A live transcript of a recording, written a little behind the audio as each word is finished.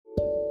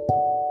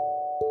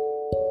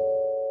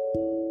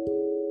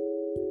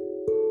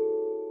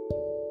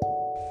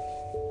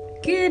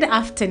Good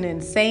afternoon,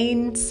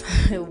 saints.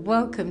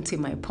 Welcome to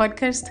my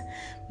podcast.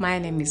 My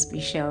name is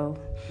Michelle.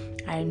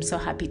 I am so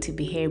happy to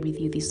be here with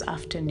you this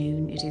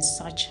afternoon. It is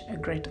such a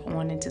great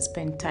honor to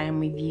spend time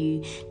with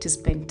you, to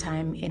spend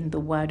time in the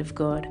Word of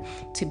God,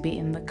 to be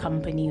in the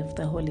company of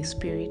the Holy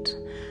Spirit.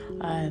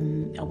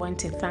 I want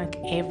to thank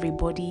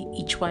everybody,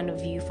 each one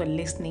of you, for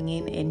listening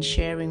in and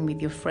sharing with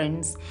your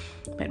friends.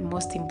 But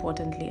most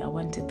importantly, I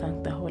want to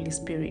thank the Holy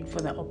Spirit for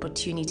the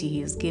opportunity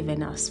He has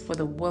given us, for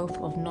the wealth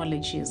of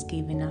knowledge He has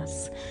given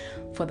us,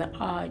 for the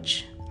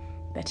urge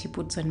that He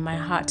puts on my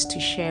heart to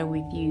share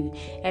with you,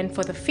 and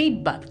for the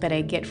feedback that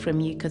I get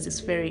from you, because it's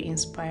very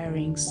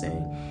inspiring. So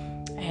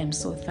I am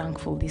so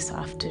thankful this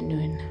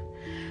afternoon.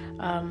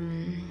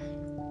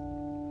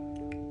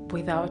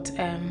 Without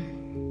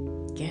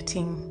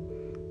getting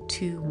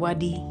too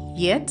wordy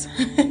yet,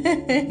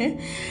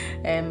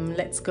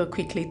 let's go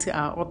quickly to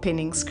our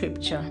opening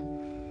scripture.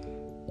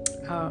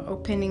 Our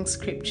opening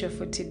scripture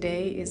for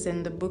today is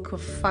in the book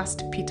of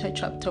 1 Peter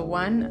chapter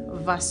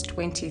 1, verse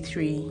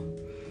 23.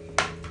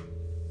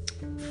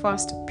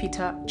 1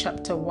 Peter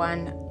chapter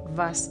 1,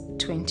 verse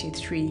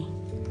 23.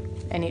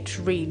 And it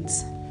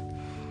reads,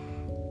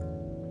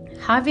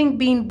 "Having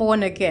been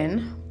born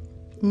again,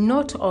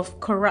 not of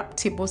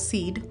corruptible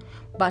seed,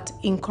 but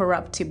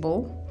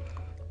incorruptible,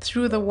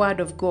 through the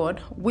word of God,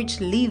 which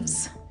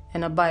lives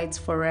and abides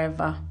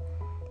forever."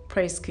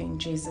 Praise King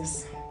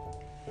Jesus.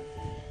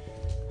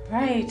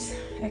 Right,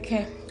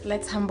 okay,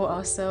 let's humble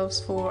ourselves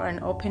for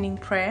an opening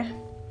prayer.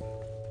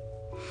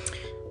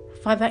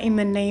 Father, in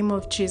the name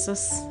of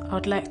Jesus, I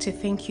would like to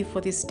thank you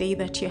for this day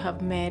that you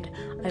have made.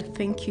 I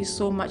thank you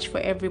so much for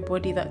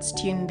everybody that's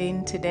tuned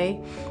in today.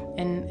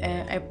 And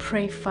I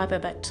pray, Father,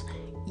 that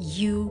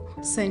you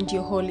send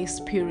your Holy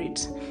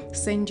Spirit,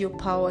 send your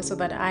power so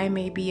that I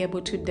may be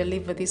able to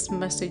deliver this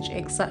message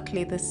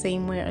exactly the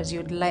same way as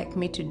you'd like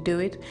me to do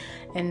it.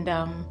 And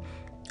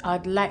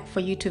I'd like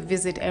for you to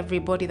visit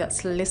everybody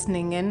that's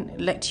listening in.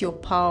 Let your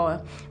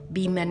power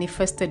be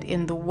manifested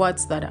in the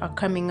words that are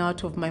coming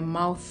out of my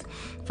mouth.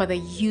 Father,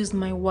 use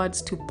my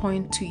words to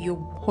point to your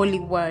holy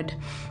word.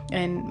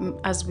 And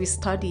as we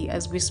study,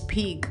 as we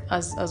speak,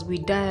 as we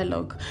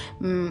dialogue,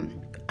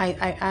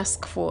 I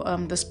ask for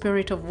the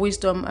spirit of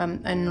wisdom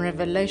and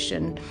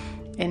revelation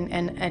and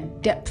a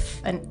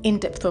depth and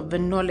in-depth of the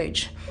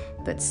knowledge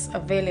that's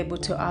available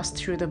to us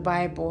through the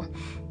Bible.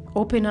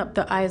 Open up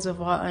the eyes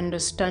of our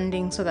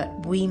understanding so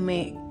that we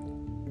may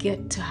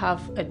get to have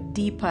a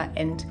deeper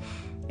and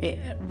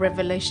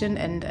revelation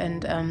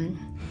and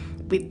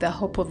with the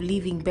hope of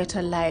living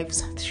better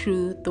lives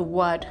through the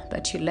word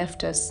that you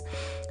left us,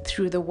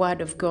 through the word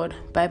of God,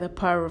 by the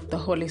power of the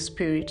Holy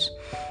Spirit.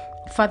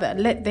 Father,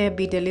 let there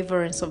be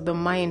deliverance of the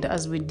mind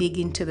as we dig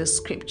into the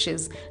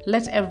scriptures.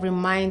 Let every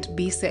mind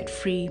be set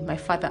free, my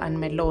Father and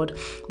my Lord.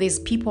 There's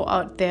people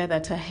out there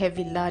that are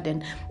heavy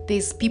laden.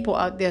 There's people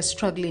out there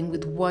struggling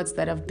with words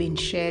that have been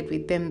shared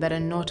with them that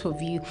are not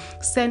of you.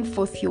 Send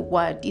forth your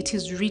word. It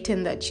is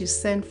written that you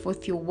send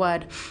forth your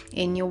word,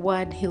 and your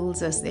word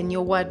heals us, and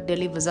your word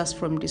delivers us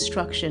from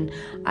destruction.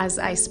 As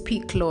I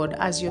speak, Lord,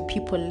 as your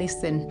people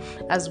listen,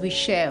 as we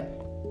share,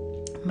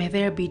 may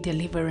there be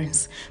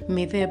deliverance.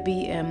 May there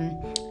be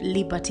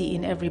liberty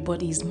in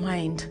everybody's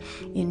mind.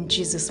 In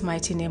Jesus'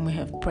 mighty name we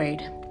have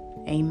prayed.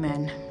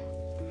 Amen.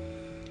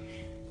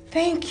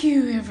 Thank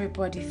you,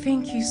 everybody.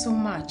 Thank you so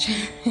much.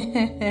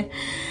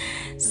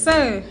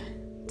 So,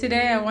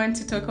 today I want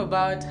to talk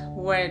about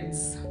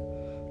words.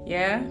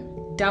 Yeah?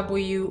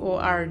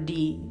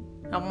 W-O-R-D.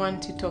 I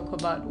want to talk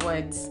about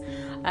words.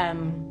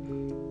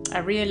 I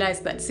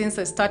realized that since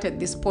I started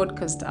this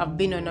podcast, I've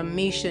been on a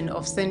mission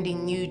of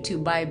sending you to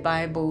buy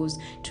Bibles,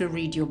 to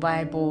read your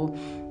Bible.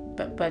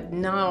 But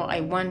now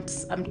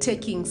I'm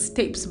taking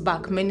steps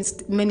back,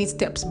 many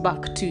steps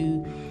back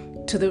to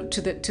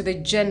the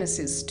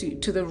genesis,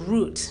 to the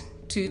root,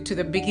 to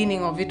the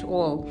beginning of it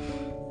all.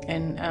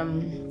 And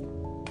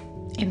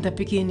in the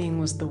beginning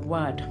was the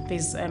Word.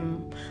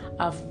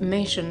 I've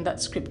mentioned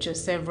that scripture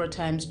several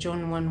times,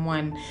 John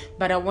 1:1.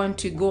 But I want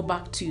to go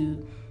back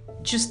to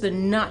just the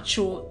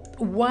natural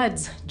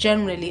words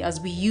generally as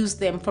we use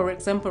them. For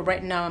example,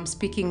 right now I'm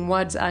speaking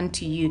words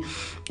unto you,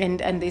 and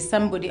there's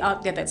somebody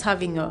out there that's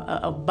having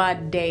a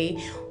bad day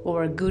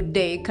or a good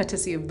day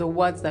courtesy of the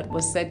words that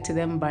was said to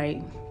them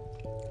by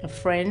a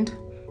friend,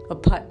 a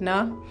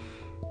partner,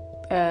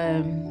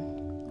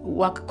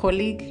 work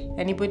colleague,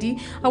 anybody.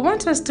 I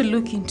want us to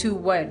look into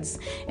words,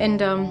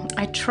 and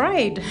I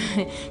tried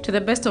to the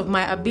best of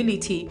my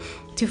ability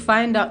to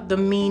find out the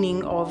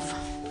meaning of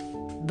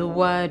the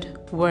word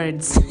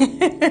words.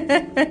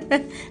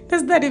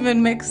 Does that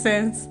even make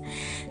sense?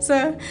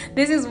 So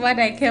this is what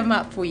I came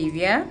up with,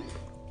 yeah?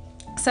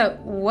 So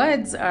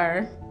words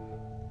are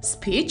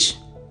speech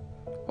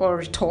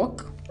or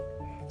talk,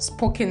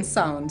 spoken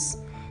sounds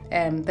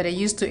that are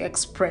used to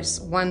express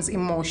one's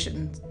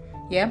emotions,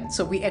 yeah?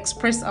 So we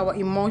express our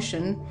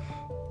emotion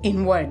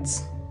in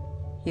words,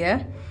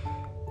 yeah?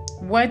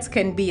 Words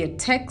can be a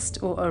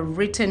text or a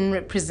written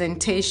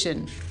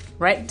representation,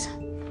 right?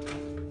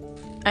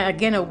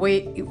 Again,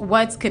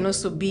 words can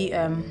also be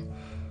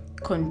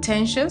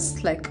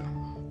contentious, like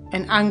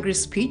an angry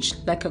speech,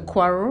 like a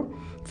quarrel,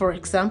 for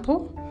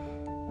example.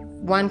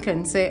 One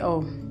can say,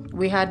 oh,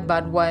 we had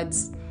bad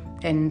words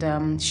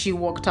and she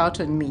walked out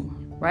on me,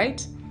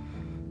 right?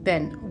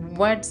 Then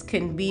words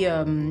can be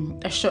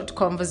a short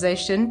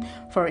conversation.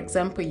 For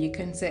example, you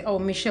can say, oh,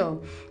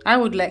 Michelle, I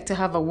would like to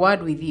have a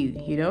word with you,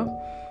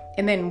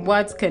 And then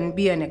words can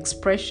be an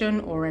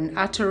expression or an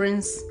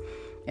utterance,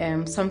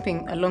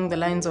 something along the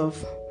lines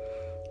of,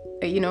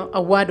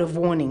 a word of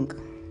warning.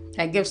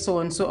 I gave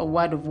so-and-so a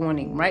word of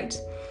warning, right?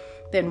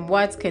 Then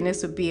words can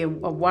also be a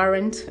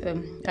warrant,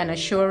 an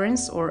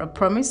assurance or a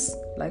promise.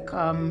 Like,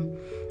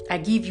 I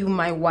give you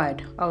my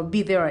word. I'll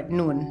be there at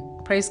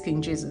noon. Praise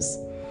King Jesus.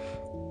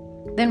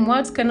 Then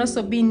words can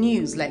also be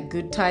news, like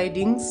good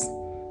tidings,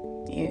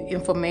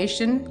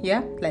 information.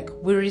 Yeah, like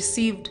we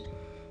received.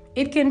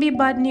 It can be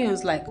bad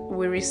news, like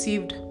we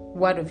received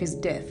word of his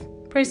death.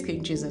 Praise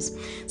King Jesus.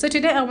 So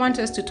today I want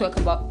us to talk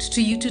about,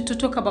 to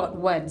talk about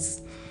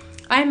words.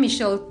 I,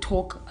 Michelle,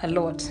 talk a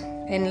lot.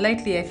 And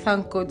lately I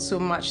thank God so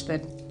much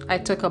that I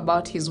talk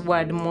about his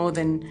word more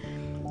than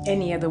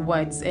any other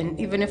words. And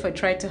even if I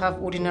try to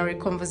have ordinary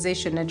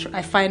conversation,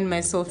 I find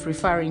myself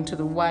referring to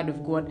the word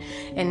of God.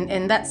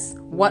 And that's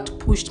what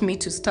pushed me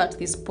to start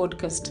this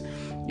podcast,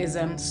 is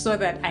so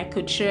that I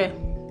could share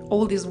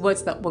all these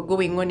words that were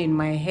going on in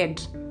my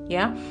head.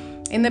 Yeah.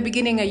 In the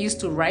beginning, I used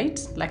to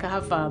write, like I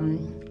have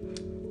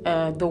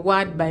the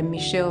Word by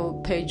Michelle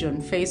page on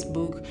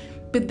Facebook.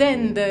 But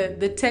then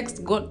the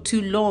text got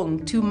too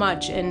long, too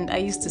much, and I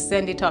used to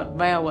send it out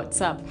via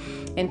WhatsApp.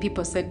 And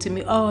people said to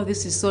me, oh,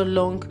 this is so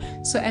long.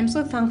 So I'm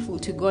so thankful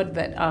to God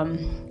that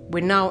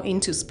we're now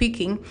into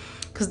speaking,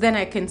 because then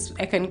I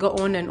can go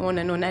on and on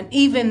and on. And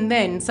even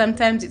then,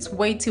 sometimes it's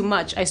way too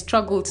much. I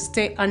struggle to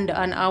stay under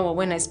an hour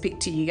when I speak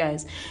to you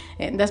guys.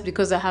 And that's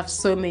because I have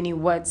so many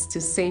words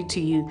to say to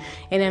you.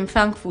 And I'm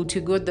thankful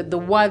to God that the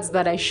words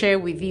that I share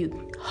with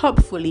you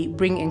hopefully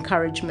bring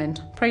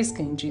encouragement. Praise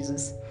King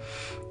Jesus.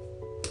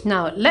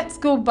 Now, let's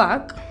go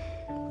back.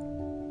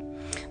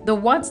 The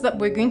words that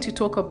we're going to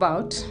talk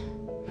about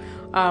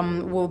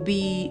will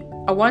be,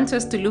 I want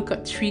us to look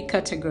at 3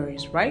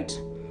 categories, right?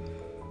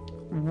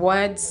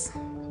 Words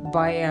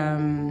by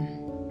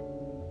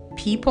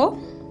people,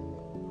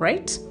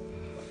 right?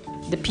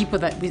 The people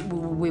that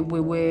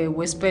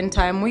we spend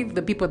time with,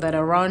 the people that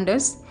are around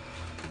us.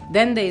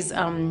 Then there's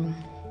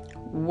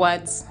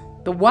words,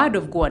 the word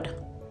of God.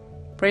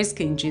 Praise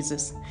King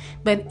Jesus.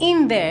 But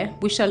in there,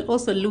 we shall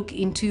also look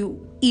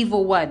into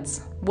evil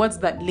words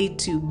that lead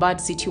to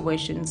bad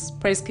situations.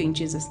 Praise King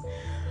Jesus.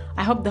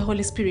 I hope the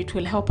Holy Spirit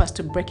will help us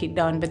to break it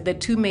down. But the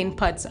 2 main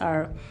parts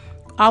are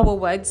our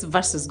words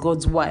versus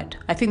God's word.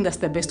 I think that's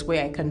the best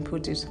way I can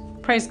put it.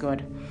 Praise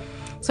God.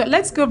 So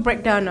let's go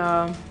break down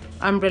our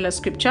umbrella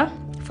scripture.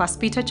 1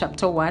 Peter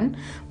chapter 1,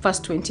 verse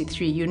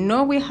 23.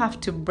 We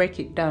have to break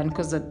it down,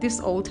 because at this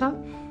altar,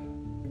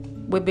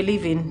 we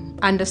believe in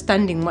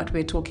understanding what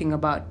we're talking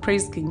about.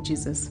 Praise King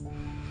Jesus.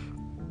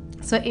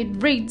 So it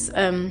reads,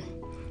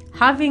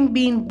 having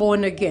been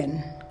born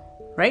again,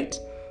 right?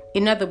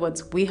 In other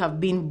words, we have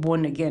been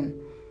born again.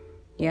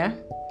 Yeah?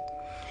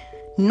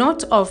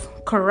 Not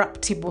of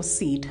corruptible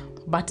seed,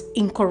 but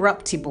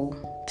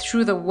incorruptible,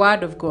 through the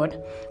word of God,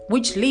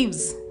 which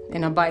lives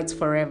and abides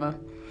forever.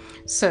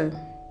 So,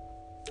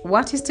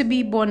 what is to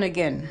be born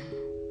again?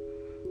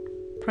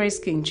 Praise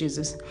King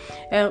Jesus.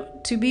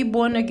 To be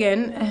born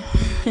again,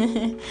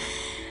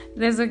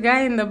 there's a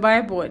guy in the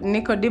Bible,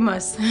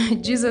 Nicodemus.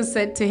 Jesus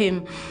said to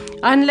him,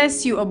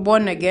 unless you are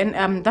born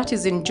again, that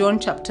is in John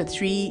chapter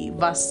 3,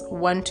 verse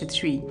 1 to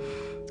 3.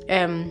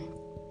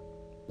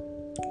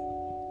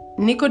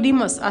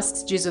 Nicodemus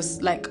asks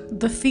Jesus, like,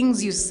 the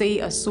things you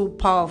say are so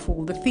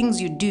powerful, the things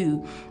you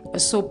do are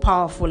so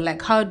powerful,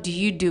 like, how do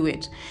you do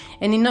it?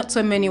 And in not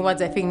so many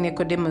words, I think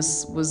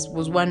Nicodemus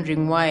was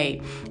wondering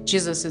why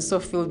Jesus is so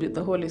filled with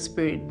the Holy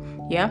Spirit.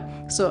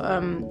 Yeah. So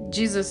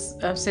Jesus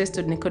says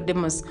to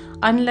Nicodemus,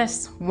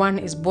 unless one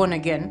is born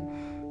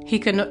again, he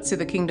cannot see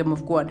the kingdom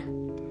of God.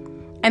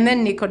 And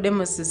then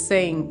Nicodemus is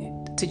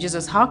saying to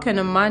Jesus, how can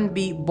a man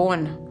be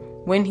born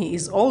when he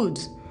is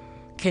old?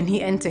 Can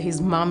he enter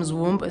his mom's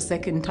womb a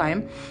second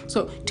time?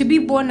 So to be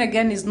born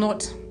again is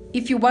not,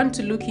 if you want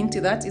to look into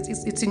that,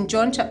 it's in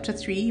John chapter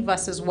 3,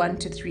 verses 1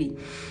 to 3.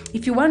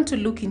 If you want to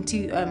look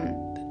into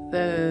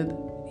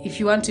if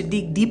you want to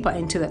dig deeper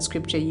into that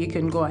scripture, you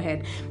can go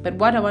ahead. But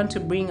what I want to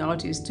bring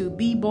out is to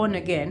be born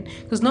again.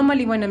 Because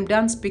normally when I'm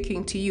done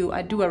speaking to you,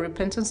 I do a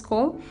repentance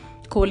call,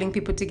 calling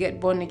people to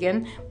get born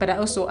again. But I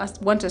also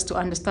want us to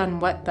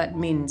understand what that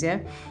means, yeah?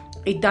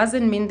 It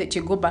doesn't mean that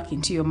you go back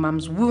into your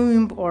mom's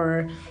womb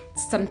or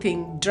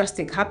something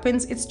drastic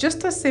happens. It's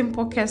just a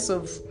simple case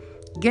of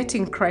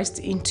getting Christ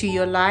into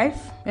your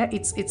life. Yeah,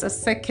 it's a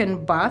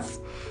second birth,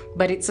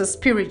 but it's a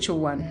spiritual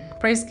one.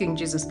 Praise King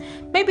Jesus.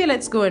 Maybe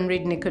let's go and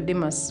read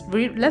Nicodemus.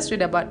 Let's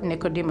read about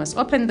Nicodemus.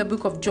 Open the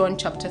book of John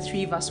chapter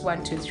 3, verse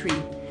 1 to 3.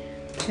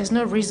 There's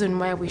no reason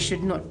why we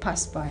should not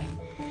pass by,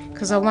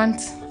 because I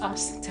want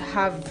us to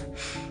have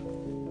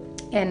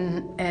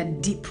a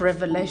deep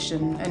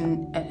revelation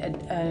and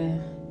a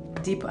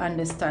deep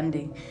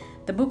understanding.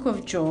 The book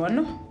of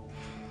John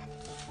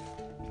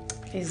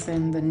is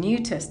in the New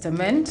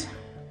Testament.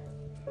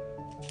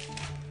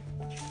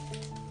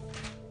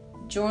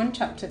 John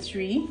chapter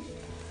 3,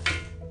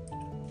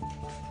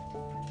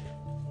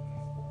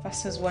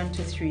 verses 1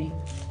 to 3.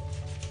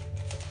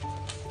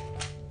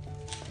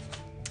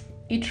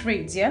 It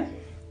reads,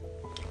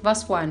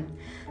 Verse 1.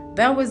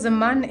 There was a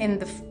man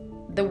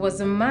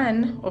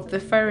of the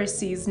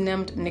Pharisees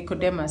named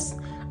Nicodemus,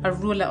 a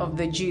ruler of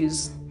the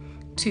Jews.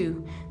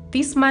 2.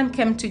 This man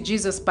came to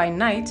Jesus by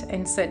night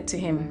and said to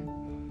him,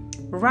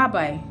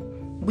 Rabbi,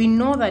 we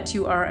know that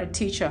you are a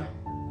teacher.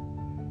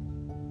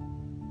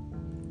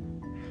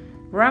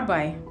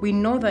 Rabbi, we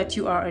know that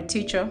you are a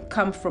teacher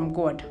come from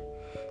God,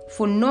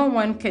 for no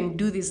one can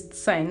do these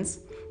signs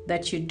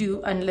that you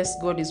do unless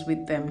God is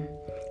with them.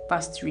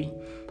 Verse 3.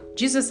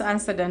 Jesus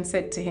answered and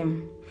said to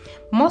him,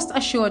 Most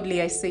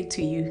assuredly I say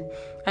to you,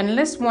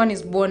 unless one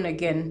is born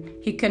again,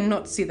 he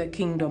cannot see the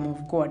kingdom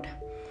of God.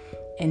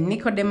 And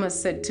Nicodemus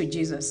said to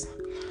Jesus,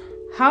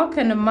 How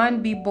can a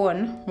man be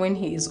born when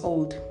he is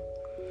old?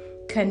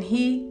 Can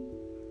he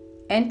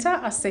enter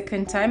a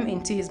second time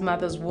into his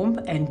mother's womb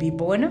and be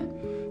born?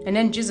 And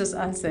then Jesus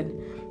answered,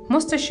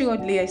 Most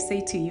assuredly I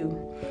say to you,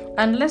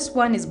 unless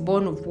one is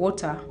born of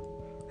water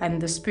and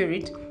the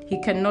Spirit,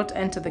 he cannot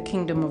enter the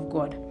kingdom of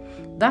God.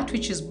 That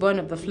which is born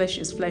of the flesh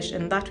is flesh,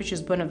 and that which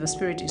is born of the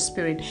Spirit is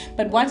spirit.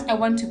 But what I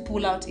want to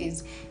pull out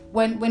is,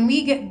 when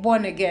we get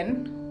born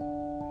again,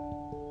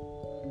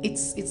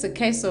 it's a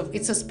case of,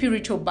 it's a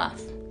spiritual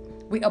birth.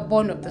 We are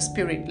born of the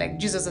Spirit, like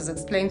Jesus has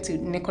explained to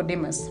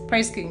Nicodemus.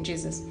 Praise King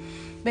Jesus.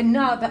 But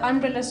now the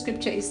umbrella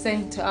scripture is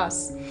saying to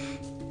us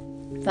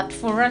that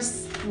for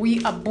us, we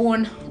are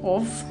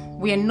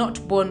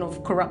not born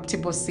of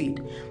corruptible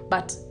seed,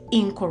 but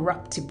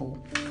incorruptible.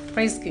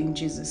 Praise King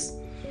Jesus.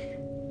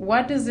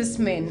 What does this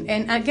mean?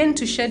 And again,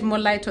 to shed more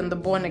light on the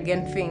born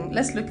again thing,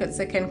 let's look at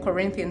 2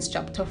 Corinthians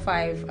chapter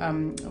 5,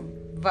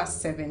 verse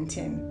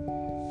 17.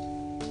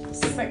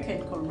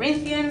 2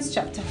 Corinthians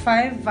chapter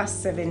 5, verse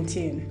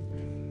 17.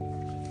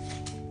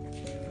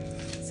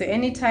 So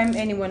anytime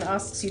anyone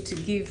asks you to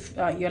give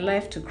your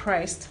life to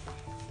Christ,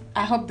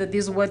 I hope that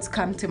these words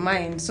come to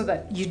mind so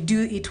that you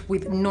do it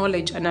with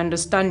knowledge and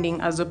understanding,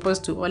 as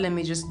opposed to, let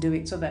me just do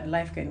it so that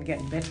life can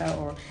get better,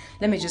 or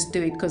let me just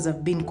do it because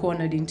I've been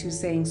cornered into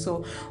saying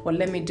so, or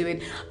let me do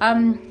it.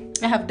 I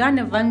have done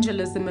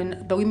evangelism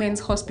in the women's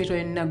hospital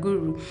in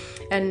Naguru,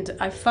 and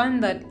I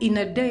found that in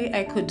a day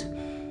I could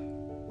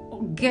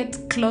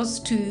get close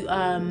to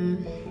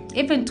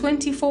even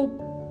 24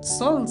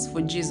 souls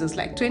for Jesus.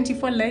 Like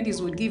 24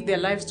 ladies would give their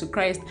lives to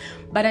Christ.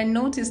 But I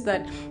noticed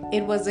that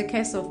it was a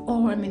case of,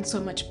 I'm in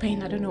so much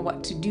pain, I don't know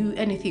what to do,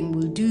 anything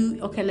will do.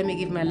 Okay, let me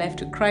give my life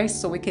to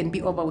Christ so we can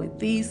be over with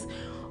this.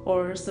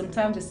 Or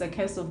sometimes it's a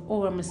case of,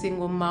 I'm a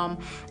single mom,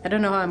 I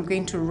don't know how I'm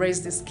going to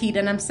raise this kid.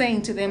 And I'm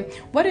saying to them,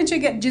 why don't you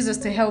get Jesus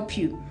to help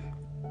you?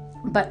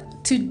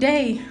 But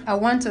today I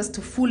want us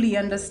to fully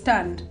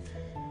understand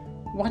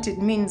what it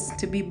means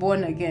to be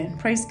born again.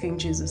 Praise King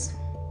Jesus.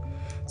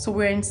 So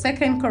we're in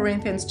 2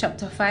 Corinthians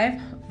chapter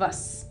 5,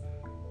 verse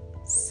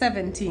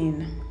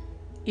 17.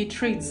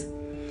 It reads,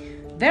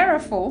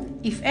 Therefore,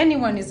 if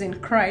anyone is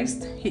in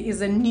Christ, he is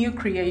a new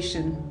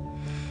creation.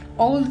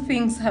 All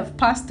things have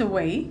passed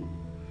away.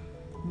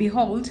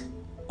 Behold,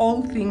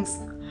 all things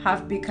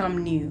have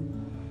become new.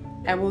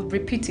 I will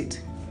repeat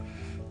it.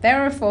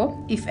 Therefore,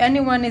 if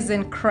anyone is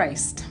in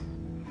Christ,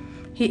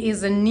 he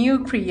is a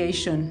new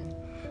creation.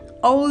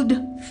 Old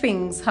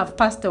things have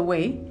passed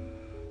away.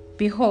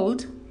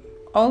 Behold,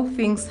 all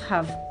things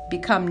have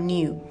become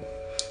new.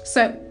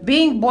 So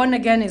being born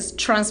again is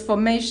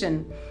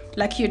transformation.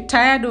 Like you're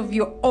tired of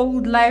your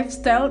old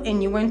lifestyle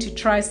and you want to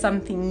try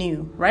something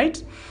new,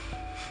 right?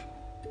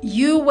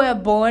 You were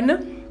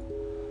born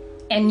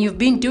and you've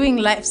been doing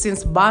life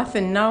since birth,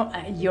 and now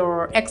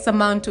you're X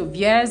amount of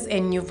years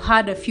and you've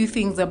heard a few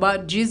things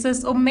about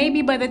Jesus. Or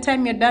maybe by the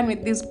time you're done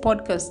with this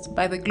podcast,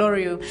 by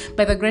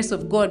the grace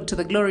of God, to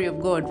the glory of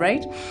God,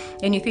 right?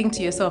 And you think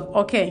to yourself,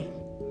 okay,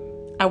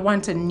 I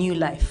want a new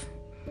life.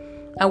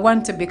 I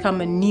want to become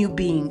a new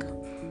being.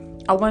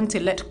 I want to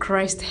let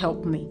Christ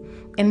help me.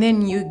 And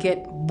then you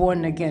get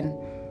born again.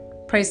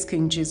 Praise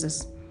King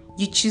Jesus.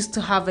 You choose to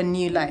have a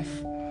new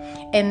life.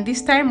 And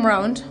this time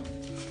round,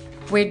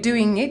 we're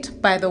doing it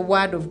by the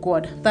word of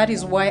God. That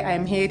is why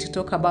I'm here to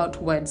talk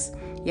about words.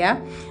 Yeah?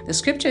 The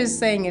scripture is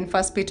saying in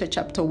 1 Peter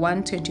chapter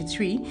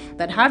 1:23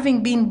 that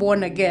having been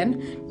born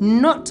again,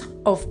 not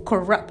of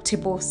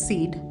corruptible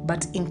seed,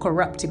 but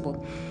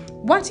incorruptible.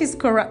 What is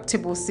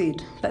corruptible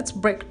seed? Let's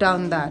break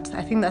down that.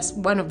 I think that's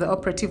one of the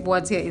operative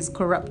words here is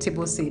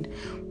corruptible seed.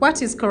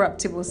 What is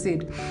corruptible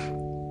seed?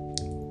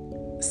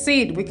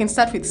 Seed, we can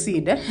start with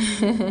seed.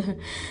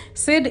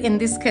 Seed in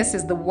this case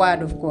is the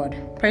word of God.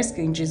 Praise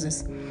King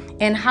Jesus.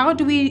 And how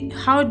do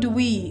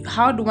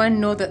one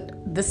know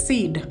that the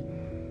seed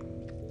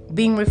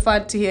being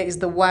referred to here is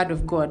the word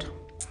of God?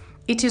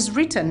 It is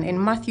written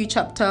in Matthew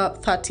chapter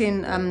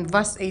 13,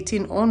 verse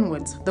 18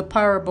 onwards, the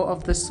parable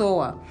of the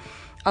sower.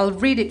 I'll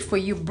read it for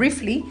you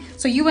briefly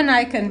so you and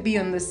I can be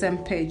on the same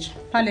page.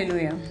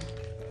 Hallelujah.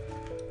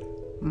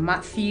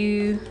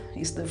 Matthew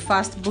is the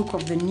first book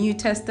of the New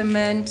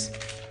Testament.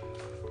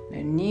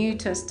 The New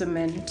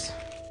Testament.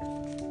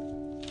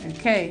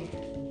 Okay.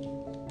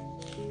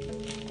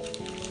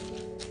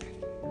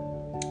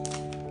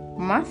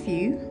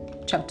 Matthew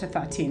chapter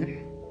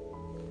 13.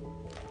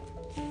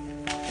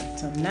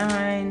 Chapter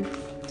 9,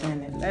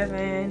 10,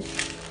 11.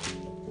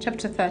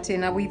 Chapter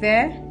 13. Are we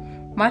there?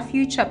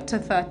 Matthew chapter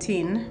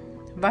 13,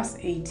 verse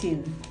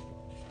 18.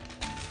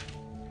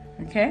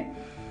 Okay.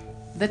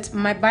 That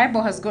my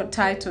Bible has got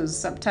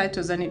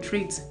subtitles, and it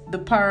reads, "The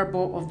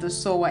parable of the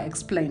sower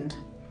explained."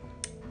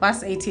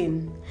 Verse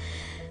 18.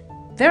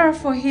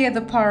 "Therefore hear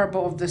the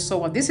parable of the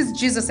sower." This is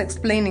Jesus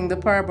explaining the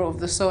parable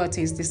of the sower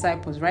to his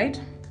disciples, right?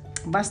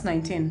 Verse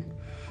 19.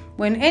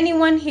 "When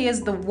anyone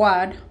hears the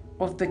word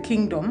of the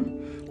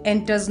kingdom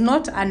and does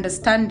not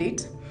understand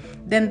it,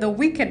 then the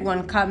wicked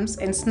one comes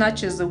and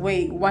snatches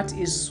away what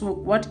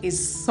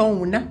is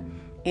sown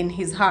in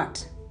his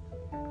heart.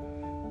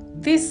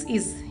 This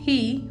is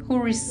he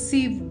who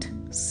received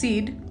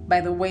seed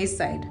by the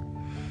wayside."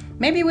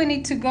 Maybe we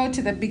need to go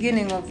to the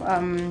beginning of,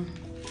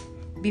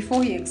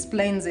 before he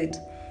explains it.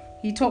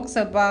 He talks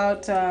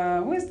about,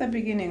 where's the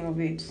beginning of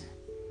it?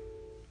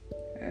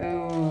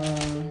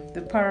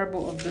 The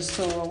parable of the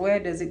sower. Where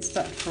does it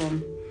start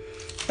from?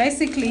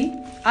 Basically,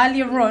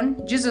 earlier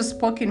on, Jesus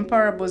spoke in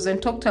parables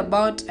and talked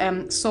about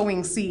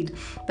sowing seed.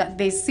 That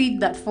there's seed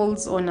that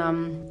falls on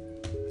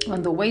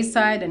the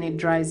wayside and it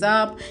dries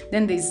up.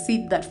 Then there's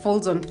seed that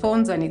falls on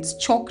thorns and it's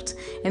choked.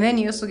 And then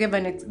he also gave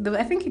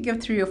I think he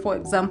gave 3 or 4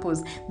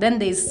 examples. Then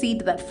there's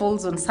seed that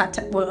falls on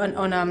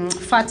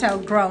fertile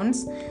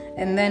grounds.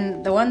 And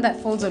then the one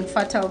that falls on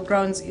fertile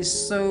grounds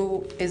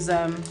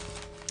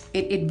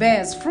it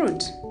bears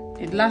fruit.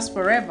 It lasts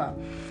forever.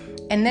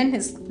 And then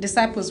his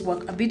disciples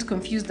were a bit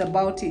confused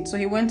about it. So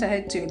he went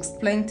ahead to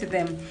explain to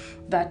them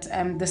that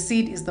the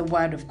seed is the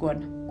word of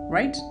God,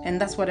 right? And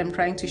that's what I'm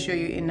trying to show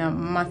you in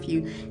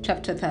Matthew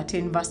chapter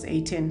 13, verse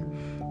 18.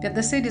 That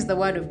the seed is the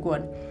word of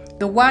God.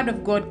 The word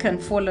of God can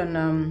fall on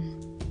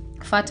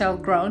fertile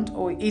ground,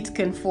 or it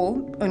can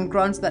fall on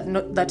grounds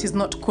that is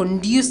not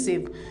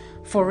conducive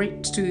for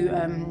it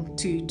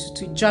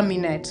to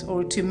germinate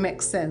or to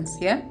make sense,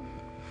 yeah?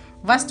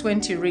 Verse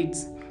 20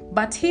 reads,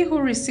 "But he who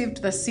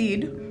received the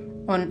seed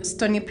on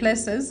stony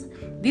places,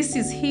 this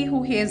is he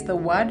who hears the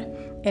word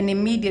and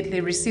immediately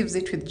receives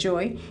it with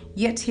joy,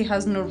 yet he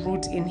has no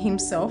root in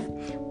himself,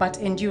 but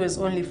endures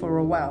only for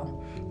a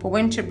while. For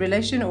when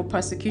tribulation or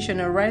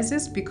persecution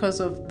arises because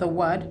of the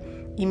word,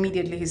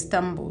 immediately he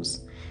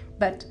stumbles."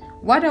 But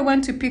what I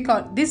want to pick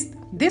out,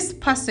 this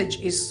passage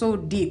is so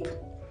deep,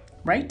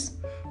 right?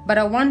 But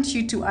I want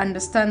you to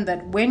understand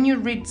that when you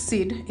read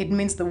seed, it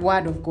means the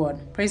word of God.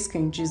 Praise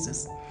King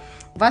Jesus.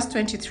 Verse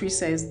 23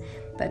 says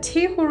that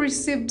he who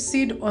received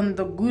seed on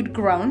the good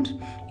ground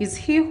is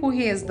he who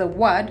hears the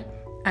word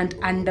and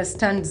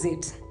understands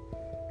it,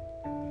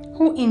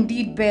 who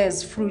indeed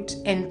bears fruit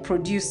and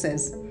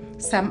produces,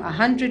 some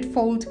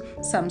 100-fold,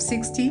 some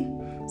 60,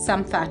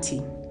 some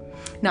 30.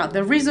 Now,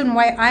 the reason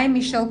why I,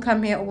 Michelle,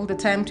 come here all the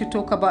time to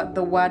talk about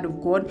the word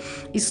of God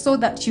is so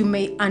that you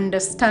may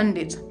understand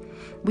it.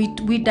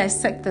 We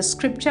dissect the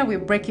scripture, we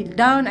break it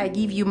down. I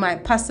give you my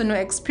personal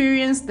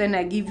experience, then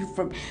I give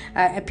you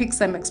I pick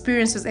some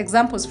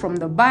examples from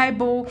the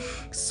Bible,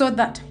 so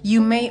that you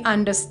may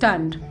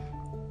understand.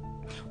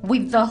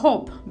 With the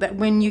hope that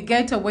when you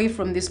get away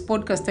from this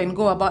podcast and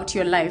go about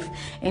your life,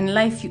 and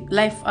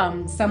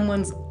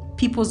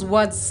people's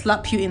words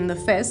slap you in the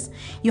face,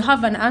 you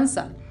have an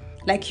answer.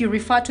 Like you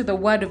refer to the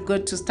word of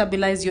God to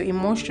stabilize your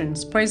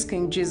emotions. Praise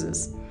King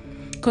Jesus.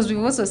 Because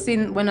we've also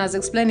seen, when I was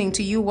explaining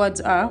to you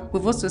words are,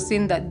 we've also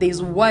seen that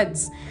there's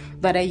words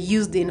that are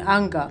used in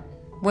anger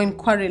when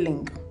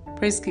quarreling.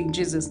 Praise King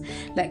Jesus.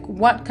 Like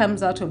what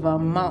comes out of our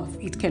mouth,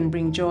 it can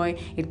bring joy,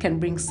 it can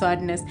bring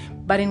sadness.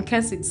 But in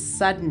case it's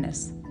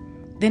sadness,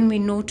 then we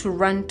know to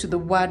run to the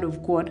word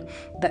of God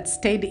that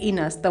stayed in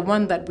us, the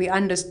one that we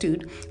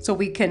understood, so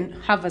we can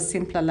have a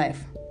simpler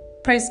life.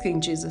 Praise King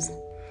Jesus.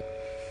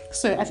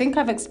 So I think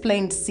I've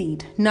explained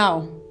seed.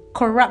 Now,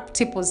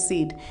 corruptible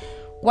seed.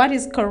 What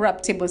is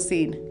corruptible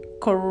seed?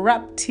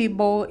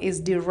 Corruptible is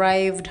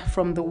derived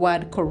from the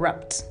word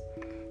corrupt.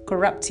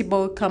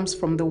 Corruptible comes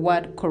from the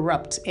word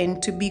corrupt.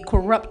 And to be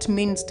corrupt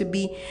means to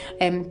be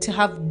to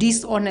have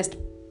dishonest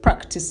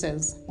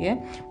practices, yeah?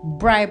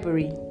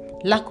 Bribery,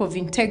 lack of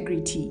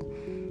integrity,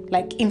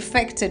 like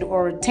infected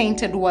or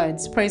tainted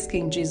words. Praise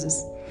King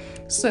Jesus.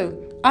 So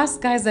us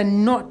guys are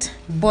not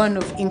born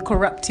of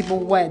incorruptible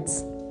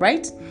words,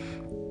 right?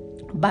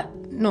 But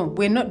no,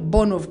 we're not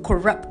born of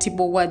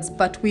corruptible words,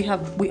 but we are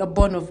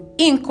born of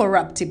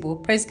incorruptible.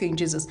 Praise King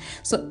Jesus.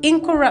 So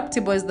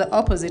incorruptible is the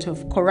opposite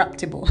of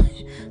corruptible.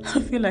 I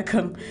feel like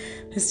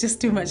there's just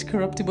too much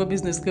corruptible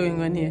business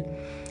going on here.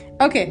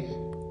 Okay,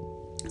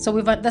 so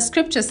the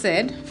scripture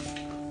said,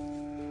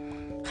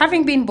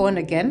 having been born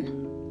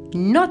again,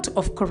 not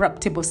of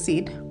corruptible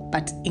seed,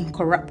 but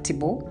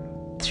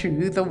incorruptible,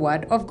 through the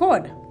word of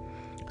God.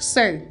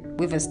 So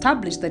we've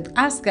established that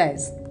us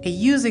guys are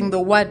using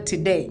the word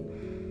today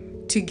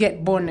to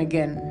get born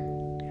again,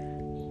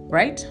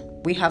 right?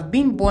 We have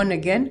been born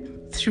again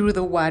through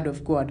the word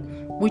of God,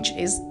 which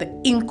is the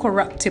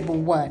incorruptible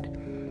word.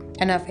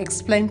 And I've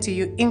explained to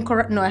you,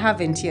 I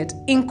haven't yet.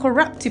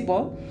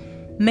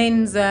 Incorruptible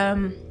means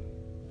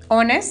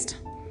honest,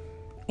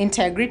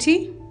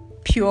 integrity,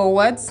 pure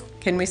words,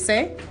 can we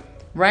say,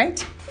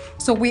 right?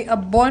 So we are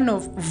born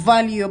of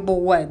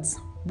valuable words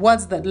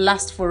that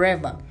last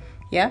forever,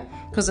 yeah?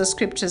 Because the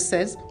scripture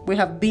says we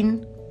have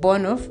been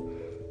born of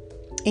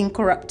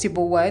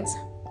incorruptible words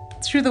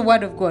through the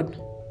word of God.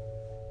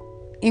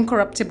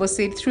 Incorruptible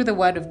seed through the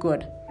word of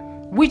God,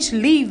 which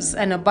lives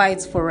and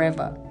abides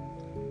forever.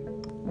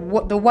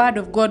 The word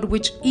of God,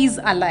 which is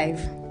alive,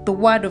 the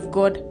word of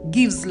God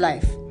gives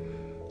life.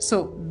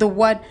 So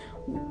what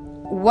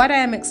I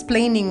am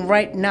explaining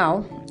right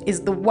now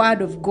is the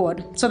word of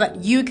God, so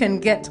that you can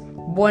get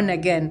born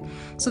again,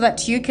 so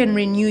that you can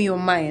renew your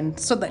mind,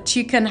 so that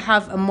you can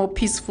have a more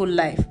peaceful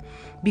life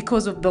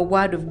because of the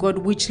word of God,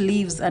 which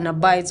lives and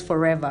abides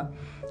forever.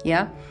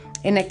 Yeah.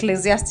 In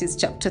Ecclesiastes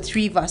chapter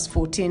 3 verse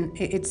 14,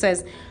 it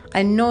says,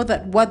 I know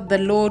that what the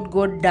Lord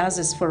God does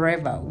is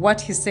forever. What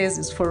he says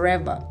is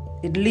forever.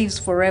 It lives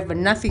forever.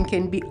 Nothing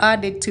can be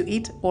added to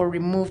it or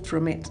removed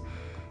from it.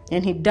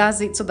 And he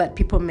does it so that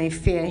people may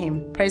fear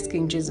him. Praise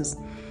King Jesus.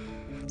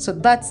 So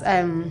that's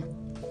 1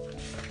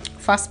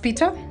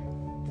 Peter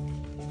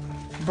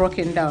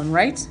broken down,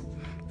 right?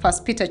 1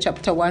 Peter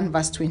chapter 1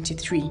 verse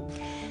 23.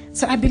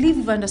 So I believe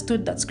we've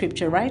understood that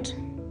scripture, right?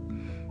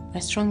 I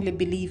strongly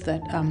believe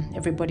that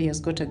everybody has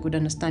got a good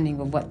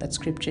understanding of what that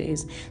scripture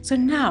is. So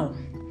now,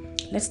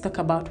 let's talk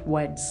about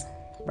words,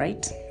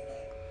 right?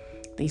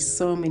 There's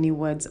so many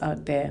words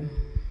out there.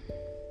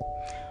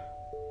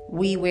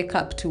 We wake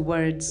up to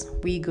words.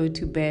 We go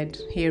to bed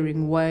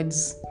hearing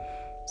words.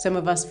 Some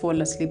of us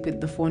fall asleep with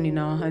the phone in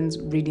our hands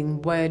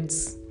reading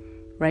words,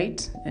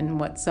 right? And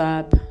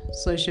WhatsApp,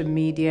 social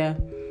media.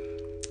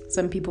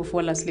 Some people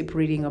fall asleep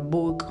reading a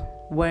book,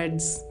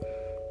 words.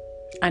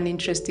 An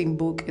interesting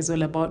book is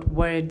all about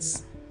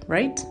words,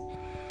 right?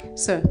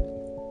 So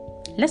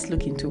let's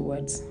look into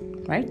words,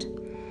 right?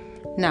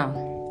 Now,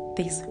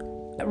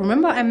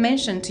 remember I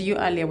mentioned to you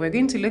earlier, we're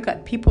going to look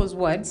at people's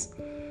words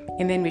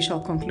and then we shall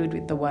conclude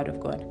with the word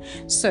of God.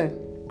 So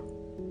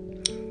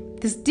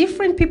these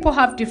different people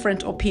have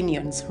different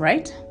opinions,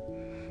 right?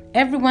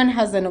 Everyone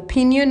has an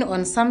opinion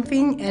on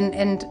something,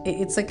 and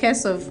it's a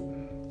case of,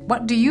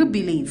 what do you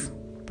believe?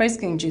 Praise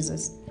King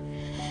Jesus.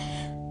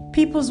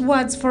 People's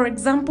words, for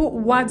example,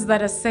 words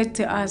that are said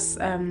to us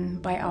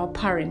by our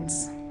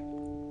parents.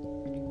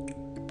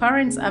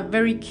 Parents are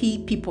very key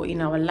people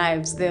in our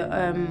lives. They're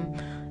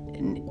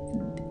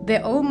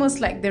almost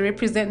like they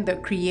represent the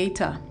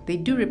Creator. They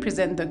do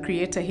represent the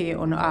Creator here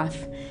on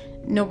earth.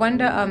 No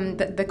wonder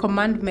the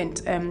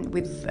commandment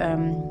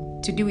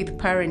to do with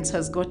parents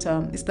has got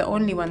it's the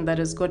only one that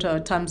has got our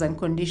terms and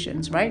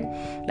conditions, right?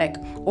 Like,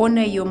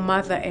 honor your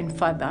mother and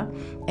father,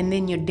 and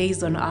then your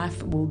days on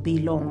earth will be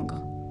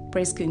long.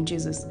 Praise King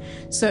Jesus.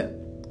 So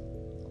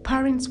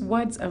parents'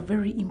 words are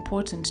very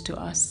important to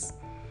us.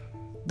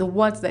 The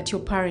words that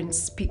your parents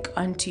speak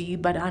unto you,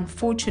 but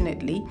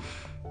unfortunately,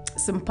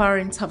 some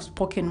parents have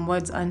spoken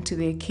words unto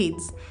their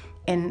kids,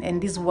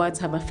 and these words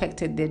have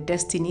affected their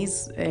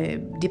destinies,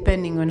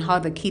 depending on how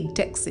the kid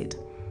takes it.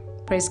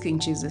 Praise King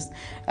Jesus.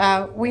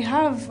 We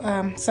have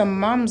some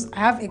moms. I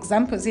have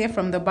examples here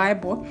from the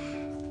Bible,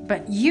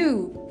 but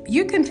you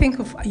can think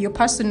of your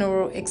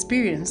personal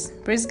experience.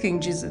 Praise King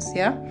Jesus,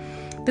 yeah?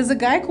 There's a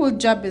guy called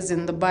Jabez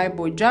in the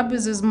Bible.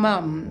 Jabez's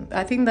mom,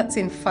 I think that's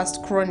in 1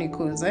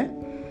 Chronicles,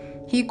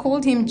 He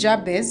called him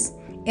Jabez,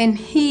 and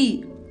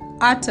he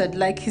uttered,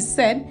 like he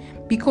said,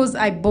 because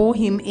I bore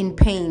him in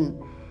pain.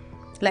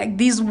 Like,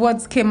 these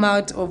words came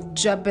out of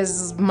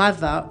Jabez's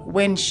mother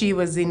when she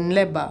was in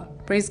labor.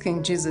 Praise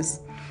King Jesus.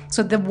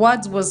 So the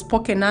words was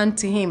spoken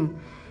unto him,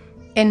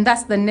 and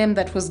that's the name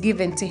that was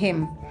given to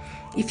him.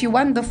 If you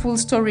want the full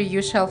story,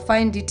 you shall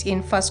find it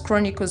in 1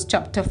 Chronicles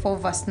chapter 4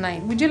 verse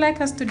 9. Would you like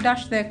us to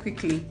dash there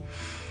quickly?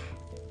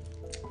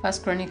 1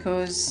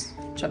 Chronicles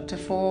chapter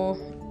 4.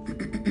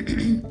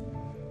 1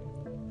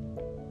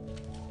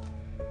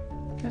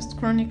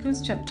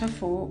 Chronicles chapter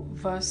 4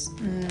 verse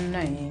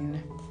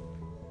 9.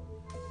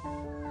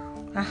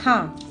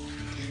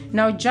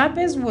 Now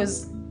Jabez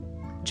was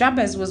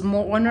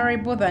more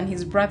honorable than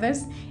his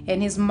brothers,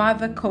 and his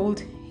mother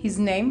called his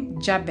name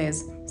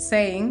Jabez,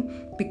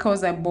 saying,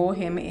 because I bore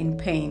him in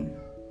pain.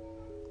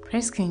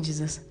 Praise King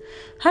Jesus.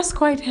 That's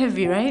quite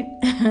heavy, right?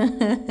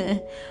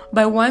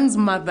 By one's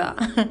mother.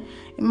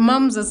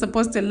 Moms are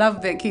supposed to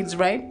love their kids,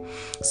 right?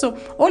 So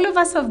all of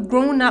us have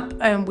grown up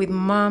with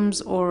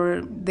moms,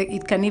 or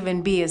it can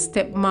even be a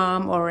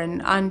stepmom or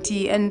an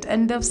auntie,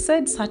 and they've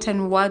said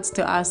certain words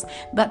to us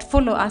that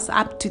follow us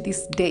up to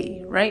this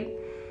day, right?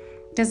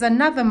 There's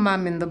another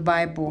mom in the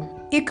Bible,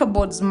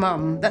 Ichabod's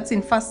mom. That's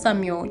in 1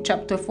 Samuel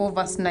chapter 4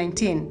 verse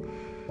 19.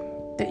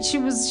 She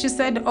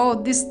said,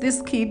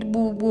 this kid,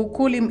 we'll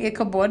call him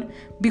Ichabod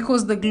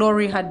because the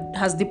glory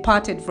has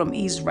departed from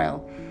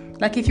Israel.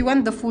 Like if you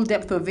want the full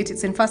depth of it,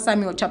 it's in 1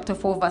 Samuel chapter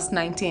 4, verse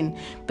 19.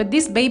 But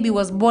this baby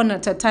was born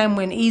at a time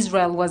when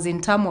Israel was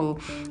in turmoil.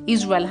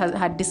 Israel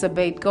had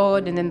disobeyed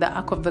God, and then the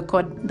Ark of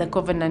the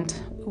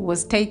Covenant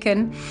was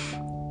taken.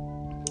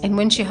 And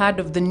when she heard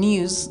of the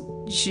news,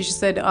 she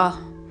said,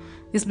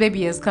 this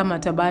baby has come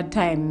at a bad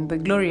time. The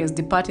glory has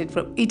departed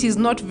from. It is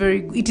not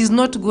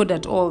good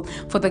at all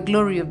for the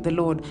glory of the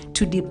Lord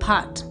to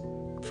depart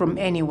from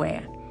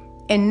anywhere.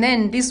 And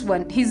then this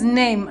one, his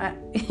name,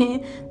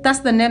 that's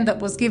the name that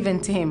was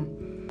given to him.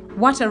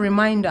 What a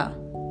reminder.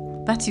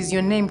 That is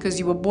your name because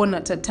you were born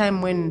at a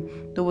time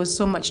when there was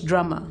so much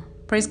drama.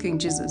 Praise King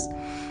Jesus.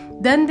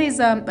 Then there's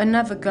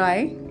another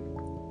guy.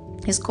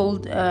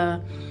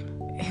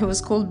 He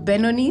was called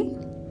Benoni.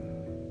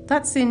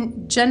 That's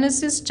in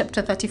Genesis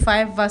chapter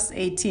 35, verse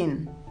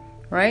 18.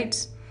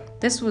 Right?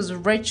 This was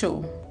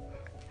Rachel.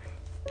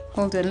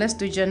 Hold on, let's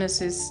do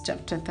Genesis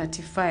chapter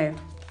 35.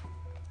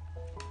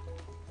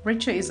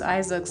 Rachel is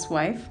Isaac's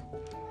wife.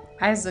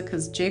 Isaac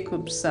is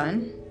Jacob's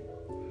son.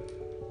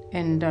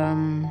 And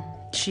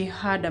she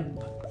had a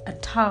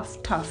tough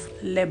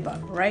labor,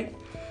 right?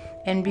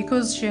 And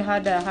because she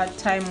had a hard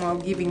time while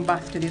giving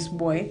birth to this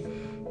boy,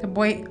 the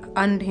boy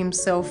earned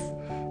himself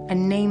a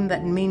name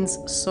that means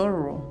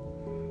sorrow.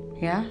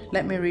 Yeah?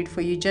 Let me read for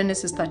you.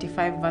 Genesis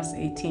 35, verse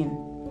 18.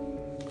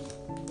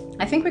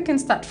 I think we can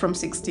start from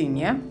 16,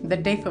 yeah? The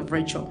death of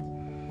Rachel.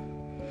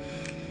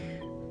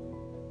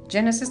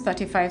 Genesis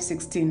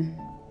 35:16.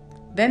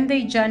 Then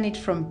they journeyed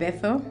from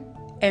Bethel,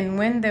 and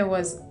when there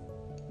was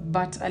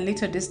but a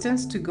little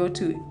distance to go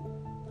to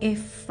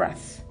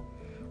Ephrath,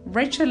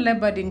 Rachel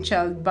labored in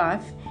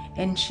childbirth,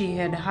 and she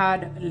had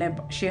hard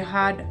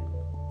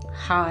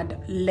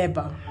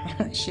labor.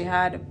 She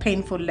had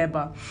painful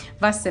labor.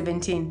 Verse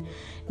 17.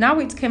 Now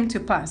it came to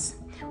pass,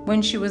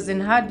 when she was in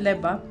hard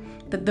labor,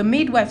 that the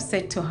midwife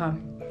said to her,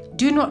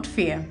 "Do not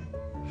fear,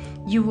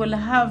 you will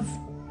have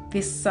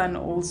this son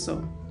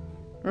also."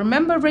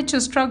 Remember,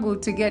 Rachel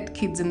struggled to get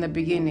kids in the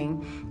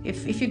beginning.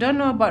 If you don't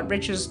know about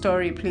Rachel's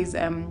story, please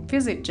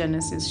visit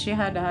Genesis. She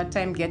had a hard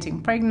time getting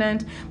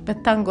pregnant,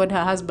 but thank God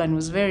her husband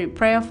was very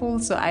prayerful.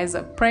 So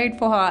Isaac prayed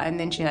for her, and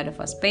then she had a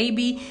first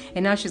baby,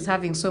 and now she's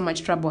having so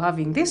much trouble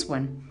having this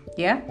one.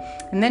 Yeah?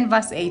 And then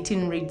verse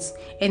 18 reads,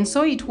 "And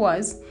so it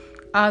was,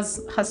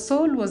 as her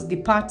soul was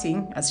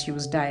departing, as she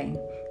was dying,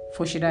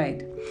 for she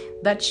died,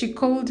 that she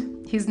called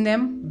his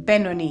name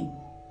Benoni."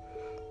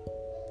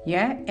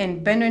 Yeah,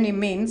 and Benoni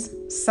means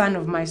son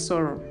of my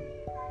sorrow,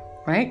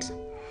 right?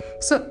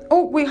 So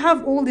we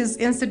have all these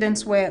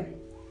incidents where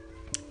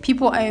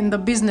people are in the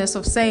business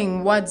of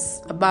saying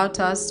words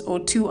about us or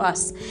to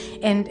us,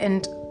 and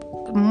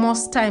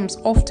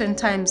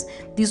oftentimes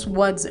these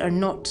words are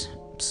not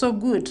so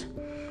good.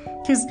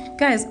 Because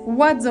guys,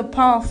 words are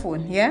powerful,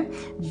 yeah?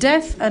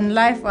 Death and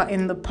life are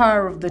in the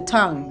power of the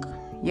tongue,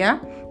 yeah?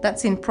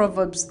 That's in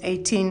Proverbs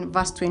 18,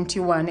 verse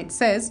 21. It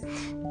says,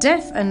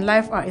 "Death and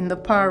life are in the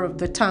power of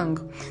the tongue.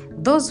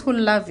 Those who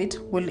love it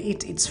will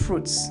eat its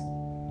fruits."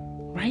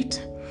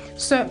 Right?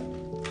 So,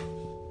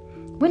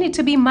 we need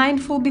to be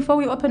mindful before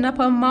we open up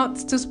our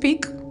mouths to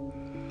speak.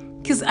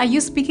 Because are you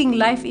speaking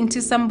life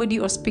into somebody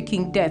or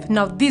speaking death?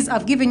 Now, these,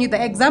 I've given you the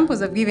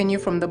examples I've given you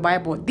from the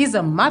Bible. These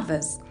are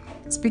mothers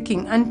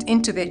speaking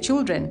into their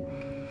children.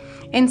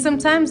 And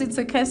sometimes it's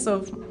a case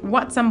of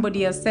what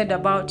somebody has said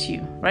about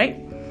you,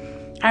 right?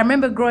 I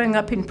remember growing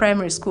up in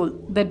primary school,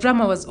 the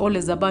drama was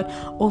always about,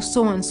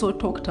 so-and-so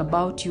talked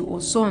about you, or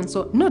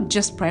so-and-so, not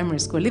just primary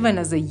school, even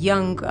as a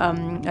young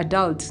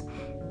adult,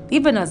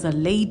 even as a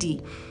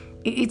lady.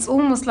 It's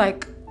almost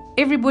like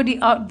everybody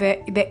out there,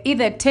 they're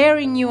either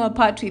tearing you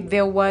apart with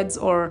their words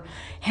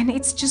and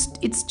it's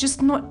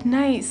just not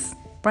nice,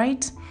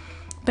 right?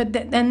 And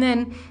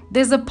then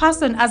there's a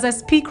person, as I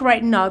speak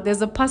right now,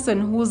 there's a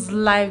person whose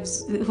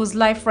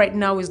life right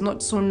now is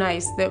not so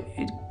nice. They're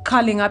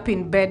curling up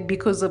in bed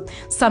because of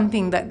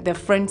something that their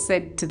friend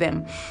said to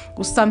them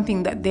or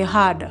something that they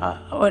had,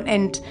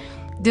 and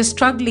they're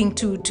struggling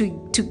to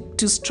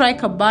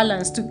strike a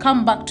balance, to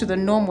come back to the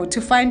normal,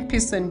 to find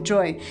peace and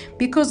joy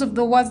because of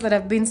the words that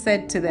have been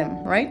said to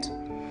them, right?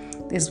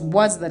 There's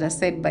words that are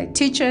said by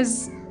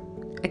teachers.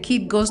 A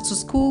kid goes to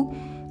school,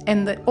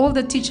 and all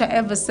the teacher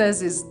ever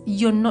says is,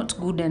 "You're not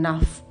good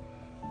enough.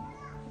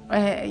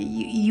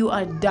 You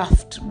are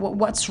daft.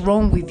 What's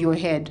wrong with your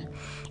head?"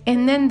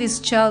 And then this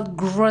child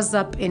grows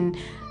up in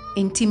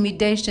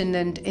intimidation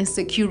and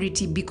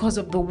insecurity because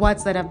of the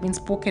words that have been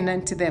spoken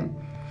unto them.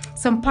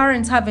 Some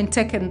parents haven't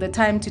taken the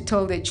time to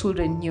tell their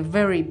children, "You're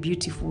very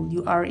beautiful.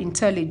 You are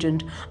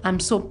intelligent. I'm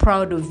so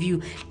proud of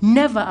you."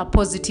 Never a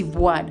positive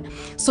word.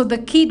 So the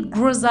kid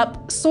grows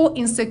up so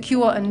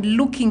insecure and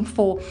looking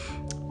for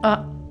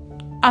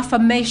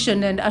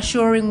affirmation and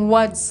assuring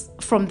words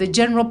from the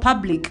general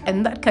public,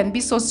 and that can be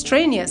so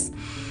strenuous.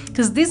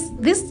 Because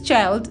this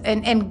child,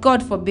 and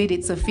God forbid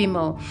it's a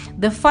female,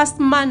 the first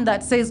man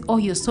that says, "Oh,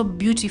 you're so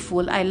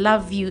beautiful, I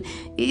love you,"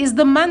 is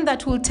the man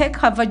that will take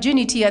her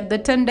virginity at the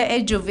tender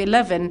age of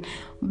 11,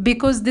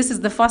 because this is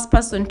the first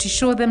person to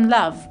show them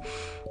love.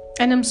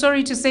 And I'm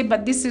sorry to say,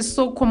 but this is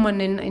so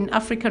common in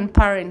African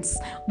parents.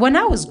 When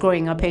I was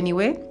growing up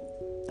anyway,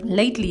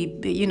 lately,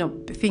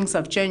 things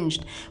have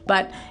changed.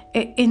 But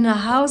in a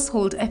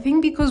household, I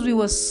think because we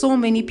were so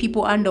many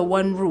people under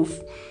one roof,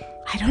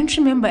 I don't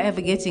remember ever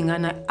getting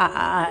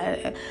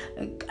I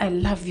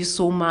love you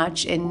so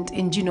much. And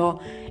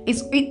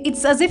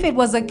it's as if it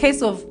was a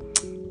case of,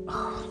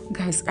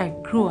 guys, I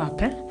grew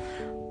up,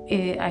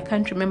 I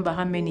can't remember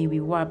how many we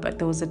were, but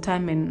there was a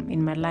time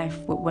in my life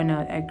when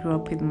I grew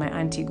up with my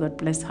auntie, God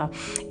bless her,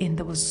 and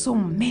there was so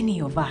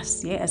many of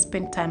us. I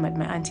spent time at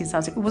my auntie's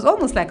house. It was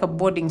almost like a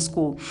boarding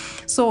school.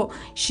 So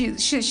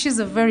she's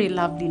a very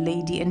lovely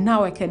lady, and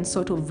now I can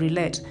sort of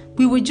relate.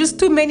 We were just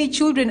too many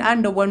children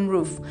under one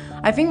roof.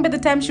 I think by the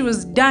time she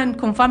was done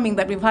confirming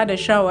that we've had a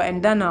shower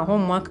and done our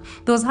homework,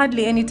 there was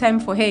hardly any time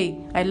for,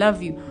 hey, I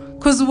love you,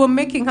 because we were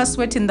making her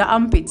sweat in the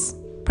armpits.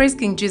 Praise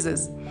King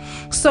Jesus.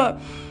 So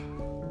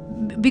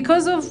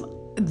because of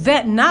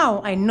that,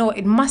 now I know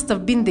it must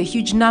have been the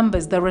huge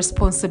numbers, the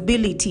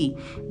responsibility,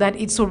 that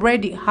it's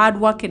already hard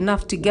work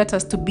enough to get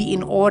us to be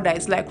in order.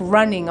 It's like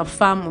running a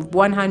farm of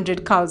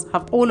 100 cows.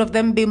 Have all of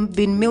them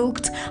been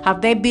milked?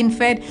 Have they been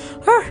fed?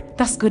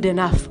 That's good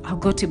enough. I'll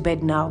go to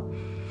bed now.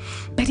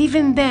 But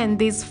even then,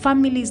 there's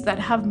families that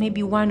have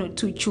maybe 1 or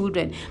 2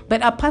 children,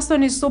 but a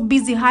person is so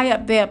busy high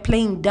up there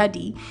playing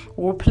daddy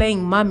or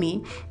playing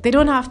mommy, they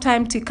don't have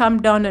time to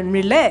come down and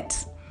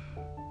relate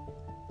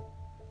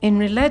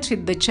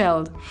with the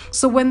child.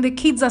 So when the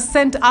kids are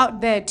sent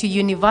out there to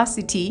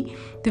university,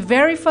 the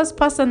very first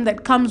person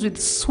that comes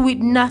with sweet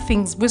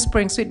nothings,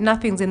 whispering sweet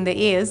nothings in their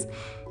ears,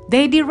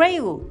 they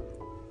derail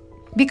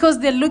because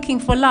they're looking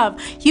for love.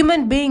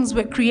 Human beings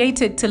were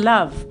created to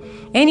love.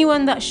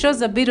 Anyone that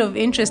shows a bit of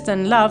interest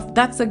and love,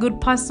 that's a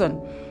good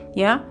person.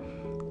 Yeah,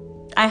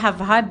 I have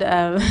had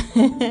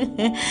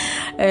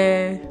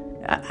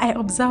I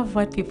observe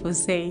what people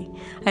say.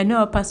 I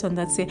know a person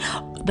that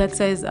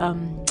says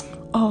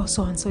oh,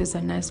 so-and-so is a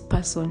nice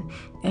person.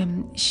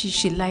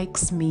 She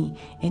likes me,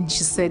 and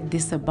she said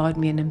this about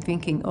me. And I'm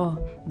thinking, oh,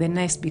 they're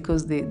nice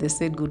because they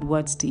said good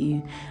words to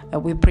you.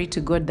 We pray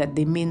to God that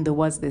they mean the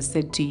words they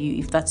said to you,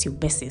 if that's your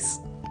basis,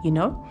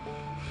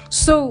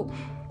 So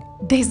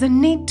there's a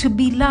need to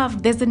be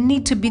loved. There's a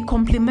need to be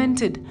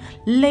complimented.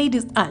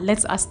 Ladies,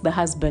 let's ask the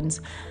husbands.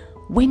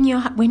 When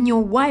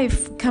your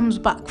wife comes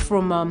back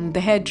from the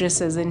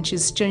hairdressers and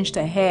she's changed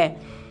her hair,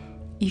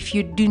 if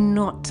you do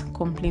not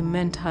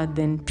compliment her,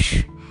 then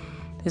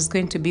there's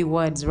going to be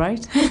words,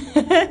 right?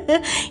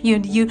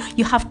 You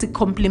have to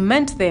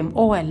compliment them.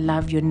 Oh, I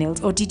love your nails.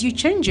 Oh, did you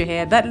change your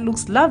hair? That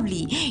looks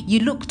lovely.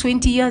 You look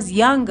 20 years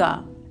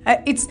younger.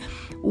 It's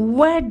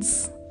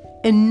words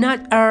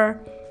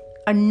are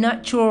a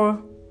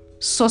natural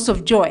source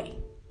of joy.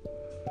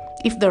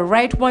 If the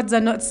right words are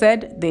not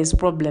said, there's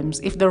problems.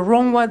 If the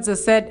wrong words are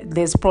said,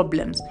 there's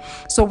problems.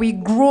 So we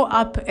grow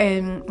up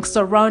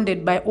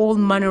surrounded by all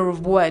manner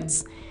of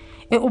words.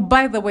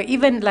 By the way,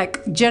 even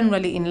like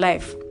generally in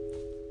life,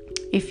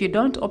 if you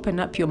don't open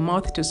up your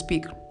mouth to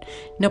speak,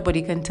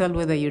 nobody can tell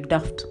whether you're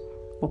daft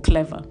or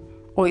clever.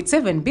 Or it's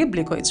even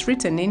biblical. It's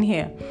written in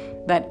here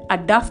that a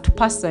daft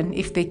person,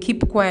 if they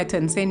keep quiet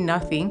and say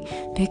nothing,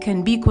 they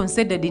can be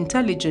considered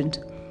intelligent.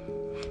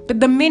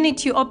 But the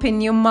minute you open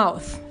your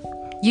mouth,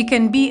 you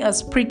can be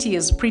as pretty,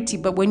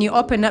 but when you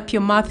open up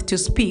your mouth to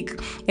speak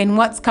and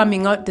what's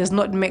coming out does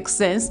not make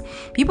sense,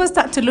 people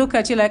start to look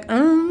at you like,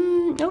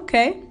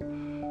 okay.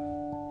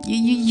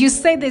 You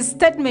say the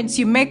statements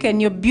you make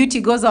and your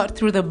beauty goes out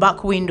through the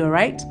back window,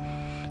 right?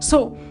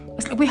 So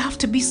it's like we have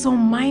to be so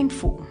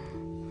mindful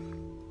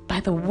by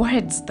the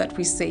words that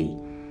we say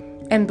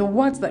and the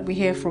words that we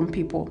hear from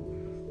people,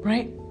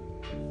 right?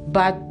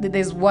 But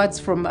there's words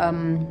from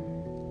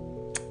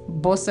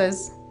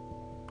bosses,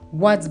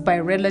 words by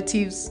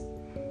relatives.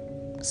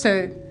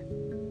 So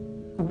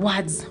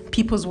words,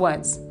 people's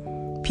words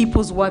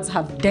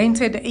have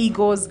dented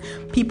egos.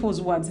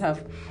 People's words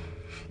have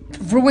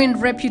ruined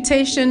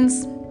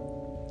reputations.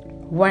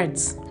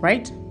 Words,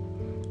 right?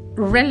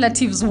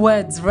 Relatives'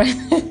 words, right?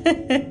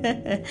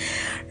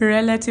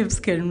 Relatives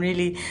can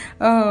really.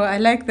 Oh, I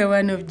like the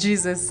one of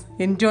Jesus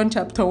in John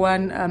chapter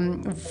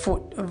 1,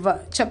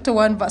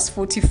 verse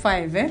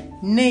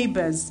 45.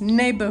 Neighbors,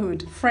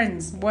 neighborhood,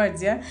 friends,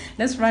 words. Yeah.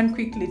 Let's run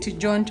quickly to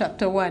John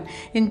chapter 1.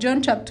 In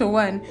John chapter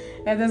 1,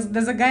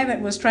 there's a guy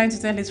that was trying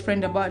to tell his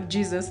friend about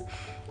Jesus.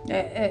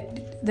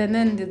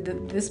 Then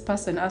this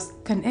person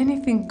asked, "Can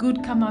anything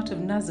good come out of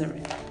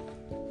Nazareth?"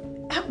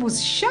 That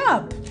was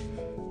sharp.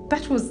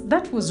 That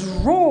was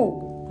raw.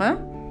 Huh?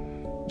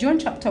 John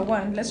chapter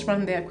 1, let's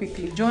run there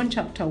quickly. John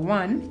chapter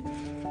 1,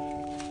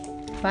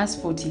 verse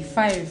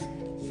 45.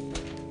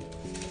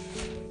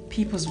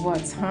 People's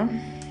words, huh?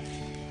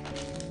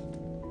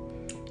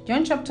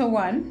 John chapter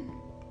 1,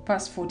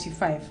 verse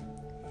 45.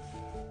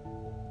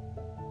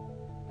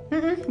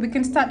 We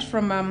can start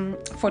from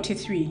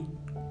 43.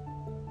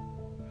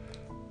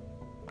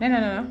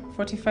 No.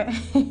 45.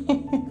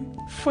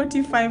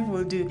 45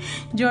 will do.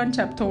 John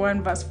chapter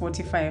 1, verse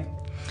 45.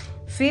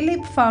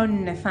 Philip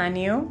found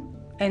Nathanael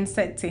and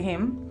said to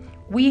him,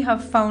 we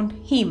have found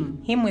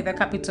him with a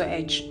capital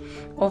H,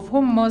 of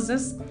whom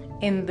Moses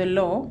in the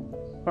law,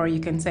 or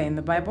you can say in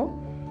the Bible,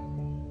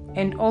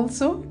 and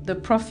also the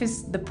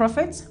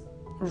prophets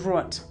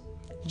wrote,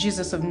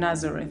 Jesus of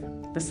Nazareth,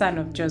 the son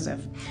of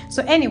Joseph.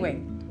 So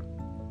anyway,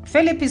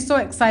 Philip is so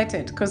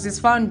excited because he's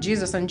found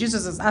Jesus, and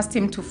Jesus has asked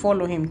him to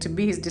follow him, to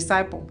be his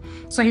disciple.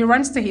 So he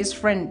runs to his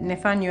friend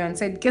Nathanael and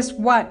said, guess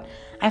what?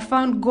 I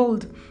found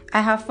gold.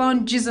 I have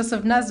found Jesus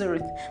of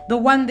Nazareth, the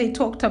one they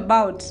talked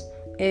about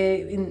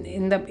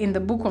in the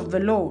book of the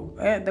law,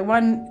 the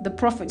one the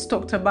prophets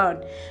talked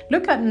about.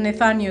 Look at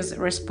Nathanael's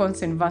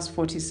response in verse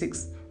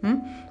 46.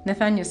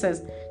 Nathanael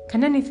says,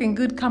 can anything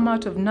good come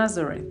out of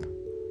Nazareth?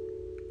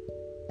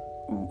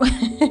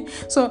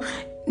 So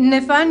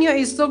Nathanael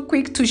is so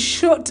quick to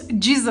shut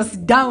Jesus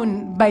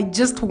down by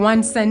just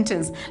one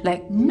sentence,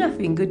 like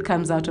nothing good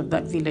comes out of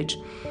that village.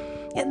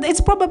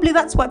 It's probably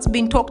that's what's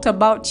been talked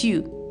about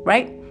you,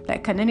 right?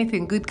 Like, can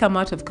anything good come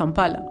out of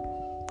Kampala?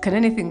 Can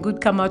anything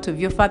good come out of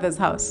your father's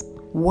house?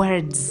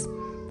 Words.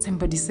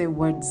 Somebody say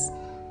words.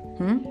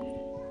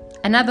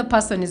 Another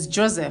person is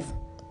Joseph.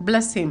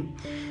 Bless him.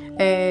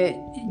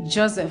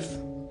 Joseph,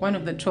 one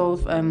of the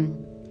 12,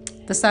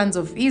 the sons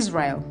of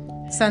Israel,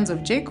 sons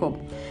of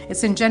Jacob.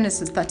 It's in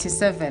Genesis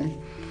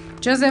 37.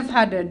 Joseph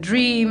had a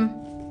dream.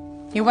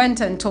 He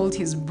went and told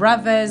his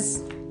brothers.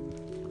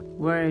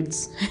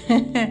 Words.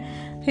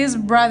 His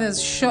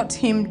brothers shot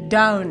him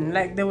down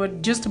like they were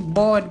just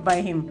bored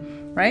by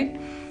him,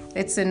 right?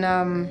 It's in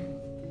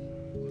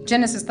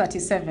Genesis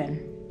 37.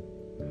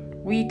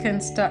 We can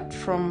start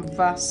from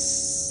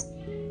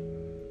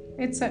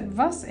it's at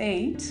verse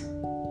 8,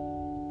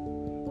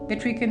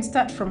 but we can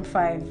start from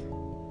 5.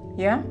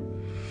 Yeah?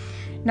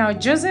 Now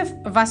Joseph,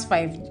 verse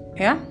 5,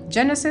 yeah?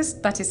 Genesis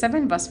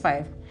 37, verse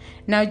 5.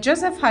 Now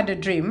Joseph had a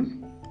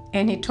dream,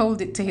 and he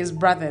told it to his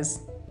brothers,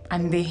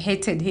 and they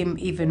hated him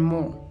even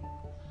more.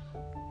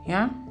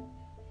 Yeah?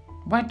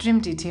 What dream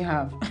did he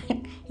have?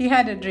 He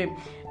had a dream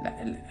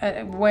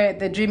where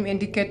the dream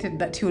indicated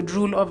that he would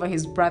rule over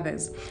his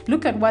brothers.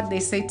 Look at what they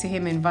say to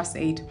him in verse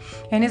 8.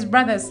 And his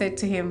brothers said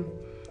to him,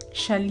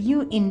 shall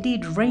you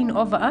indeed reign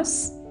over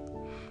us?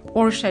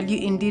 Or shall you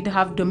indeed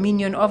have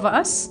dominion over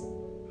us?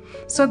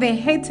 So they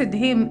hated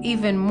him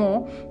even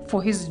more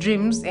for his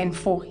dreams and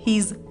for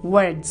his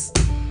words.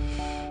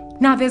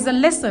 Now there's a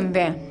lesson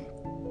there.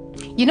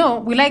 You know,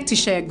 we like to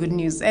share good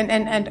news, and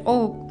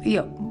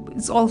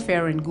it's all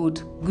fair and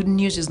good. Good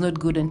news is not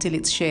good until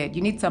it's shared.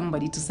 You need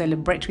somebody to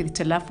celebrate with,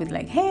 to laugh with,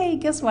 like, hey,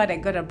 guess what? I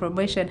got a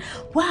promotion.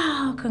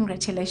 Wow,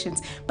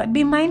 congratulations. But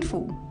be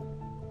mindful.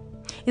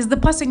 Is the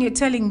person you're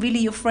telling really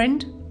your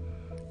friend?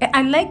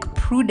 I like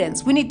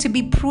prudence. We need to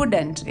be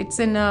prudent. It's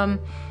in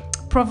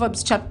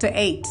Proverbs chapter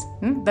 8,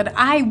 that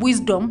I,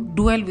 wisdom,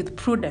 dwell with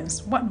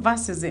prudence. What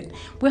verse is it?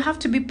 We have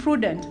to be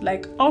prudent.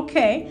 Like,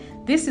 okay,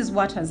 this is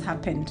what has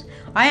happened.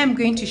 I am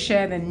going to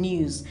share the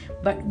news.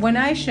 But when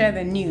I share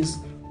the news,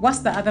 what's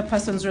the other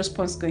person's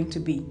response going to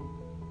be?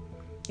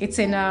 It's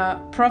in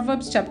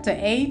Proverbs chapter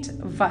 8,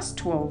 verse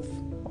 12.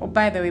 Oh,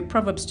 by the way,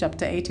 Proverbs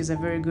chapter 8 is a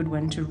very good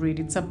one to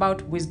read. It's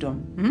about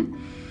wisdom.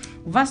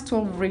 Verse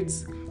 12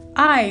 reads,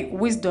 I,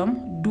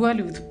 wisdom, dwell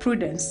with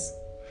prudence,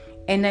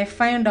 and I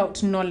find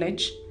out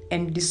knowledge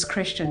and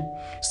discretion.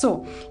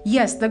 So,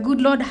 yes, the good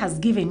Lord has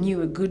given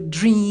you a good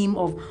dream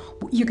of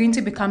you're going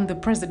to become the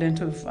president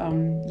of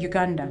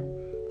Uganda.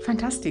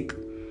 Fantastic.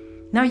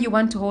 Now you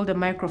want to hold a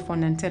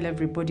microphone and tell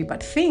everybody,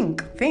 but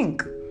think.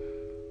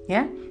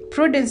 Yeah?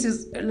 Prudence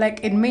is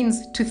like, it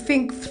means to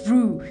think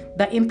through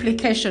the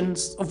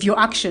implications of your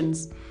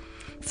actions.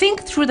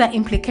 Think through the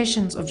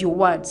implications of your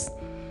words.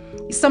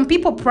 Some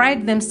people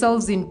pride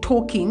themselves in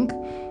talking.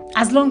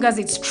 As long as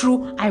it's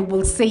true, I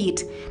will say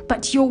it.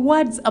 But your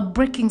words are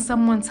breaking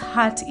someone's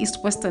heart,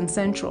 east, west, and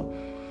central.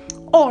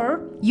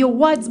 Or your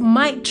words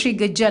might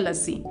trigger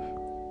jealousy.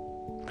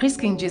 Praise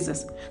King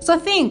Jesus. So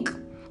think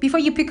before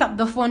you pick up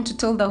the phone to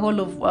tell the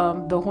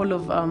whole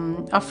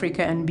of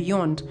Africa and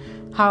beyond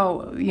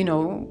how,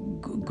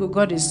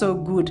 God is so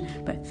good.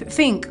 But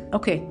think,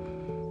 okay,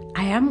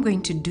 I am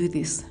going to do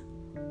this.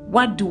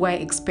 What do I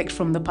expect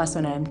from the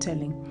person I am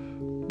telling?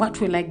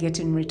 What will I get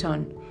in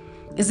return?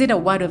 Is it a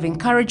word of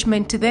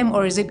encouragement to them,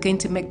 or is it going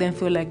to make them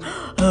feel like,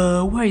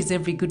 why is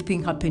every good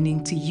thing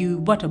happening to you?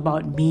 What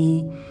about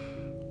me?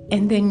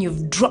 And then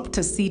you've dropped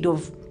a seed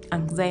of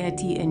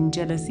anxiety and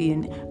jealousy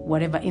and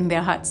whatever in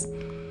their hearts.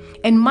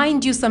 And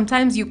mind you,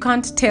 sometimes you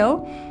can't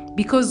tell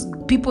because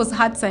people's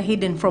hearts are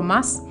hidden from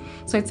us.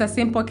 So it's a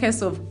simple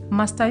case of,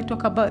 must I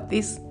talk about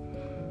this?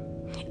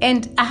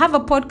 And I have a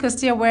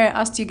podcast here where I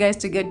asked you guys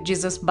to get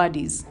Jesus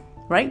buddies,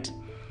 right?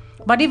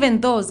 But even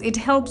those, it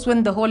helps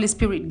when the Holy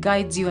Spirit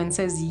guides you and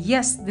says,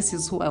 yes, this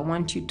is who I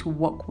want you to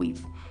walk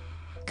with.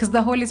 Because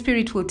the Holy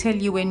Spirit will tell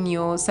you when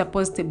you're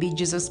supposed to be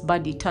Jesus'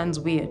 buddy turns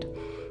weird.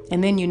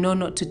 And then you know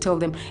not to tell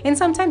them. And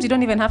sometimes you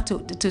don't even have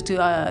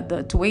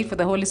to wait for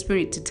the Holy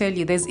Spirit to tell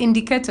you. There's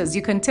indicators.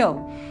 You can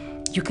tell.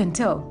 You can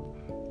tell.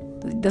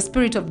 The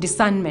spirit of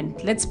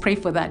discernment. Let's pray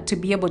for that, to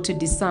be able to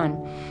discern.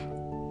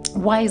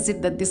 Why is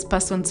it that this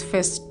person's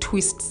face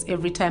twists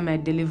every time I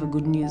deliver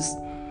good news?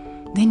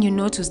 then you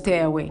know to stay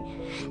away.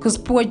 Because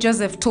poor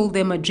Joseph told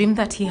them a dream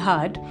that he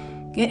had.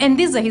 And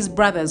these are his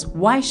brothers.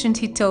 Why shouldn't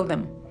he tell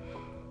them?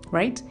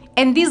 Right?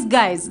 And these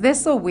guys, they're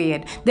so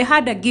weird. They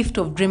had a gift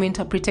of dream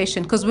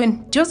interpretation. Because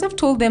when Joseph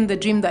told them the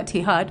dream that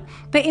he had,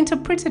 they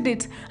interpreted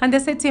it. And they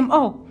said to him,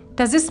 oh,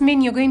 does this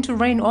mean you're going to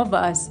reign over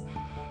us?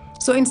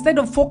 So instead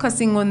of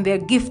focusing on their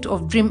gift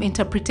of dream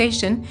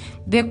interpretation,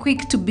 they're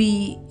quick to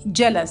be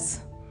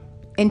jealous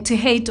and to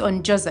hate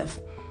on Joseph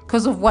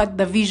because of what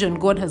the vision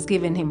God has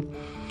given him.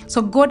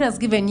 So God has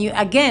given you,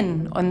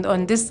 again,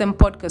 on this same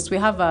podcast, we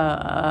have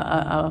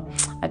a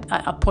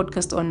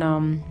podcast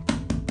on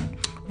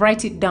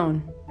write it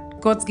down.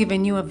 God's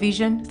given you a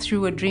vision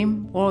through a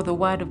dream or the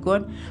word of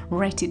God,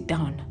 write it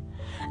down.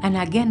 And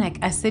again,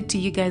 I said to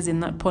you guys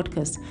in that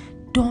podcast,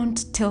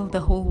 don't tell the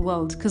whole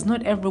world because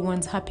not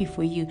everyone's happy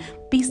for you.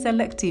 Be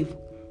selective.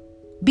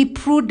 Be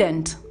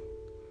prudent.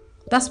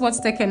 That's what's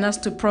taken us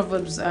to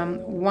Proverbs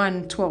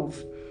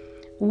 1:12.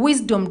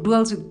 Wisdom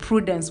dwells with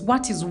prudence.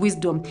 What is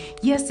wisdom?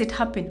 Yes, it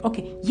happened.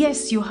 Okay,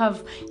 yes, you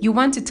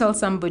want to tell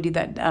somebody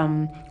that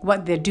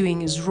what they're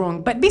doing is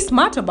wrong, but be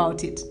smart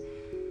about it.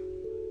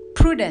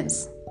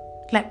 Prudence.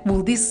 Like,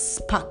 will this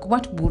spark?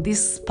 What will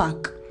this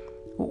spark?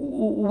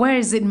 Where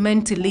is it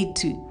meant to lead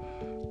to?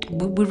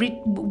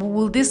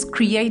 Will this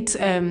create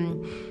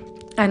an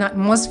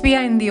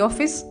atmosphere in the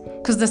office?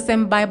 Because the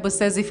same Bible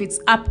says if it's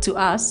up to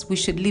us, we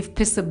should live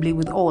peaceably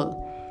with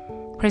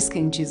all. Praise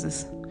King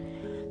Jesus.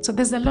 So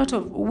there's a lot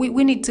of,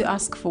 we need to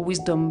ask for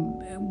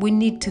wisdom. We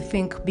need to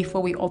think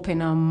before we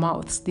open our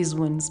mouths, these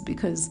ones,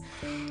 because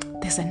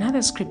there's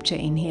another scripture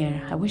in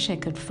here. I wish I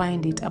could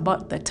find it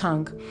about the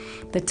tongue.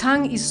 The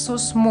tongue is so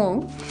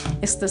small.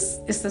 It's the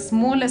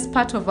smallest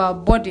part of our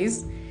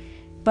bodies.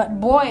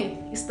 But boy,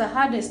 it's the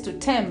hardest to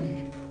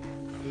tame.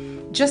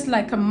 Just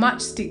like a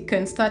matchstick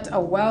can start a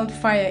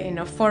wildfire in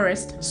a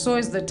forest, so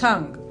is the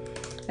tongue.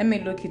 Let me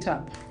look it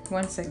up.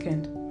 1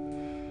 second.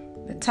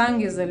 The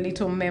tongue is a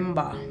little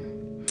member.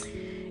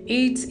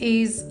 It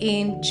is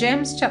in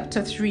James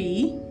chapter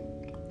 3,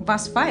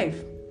 verse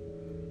 5.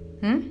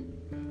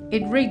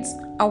 It reads,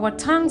 our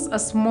tongues are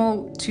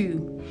small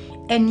too,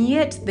 and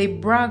yet they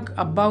brag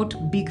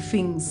about big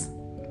things.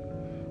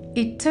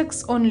 It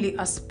takes only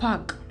a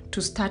spark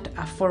to start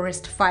a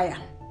forest fire.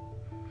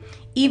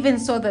 Even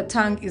so, the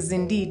tongue is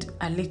indeed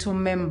a little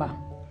member.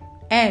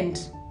 And,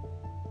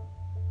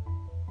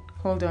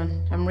 hold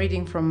on, I'm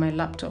reading from my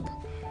laptop.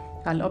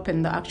 I'll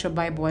open the actual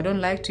Bible. I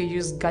don't like to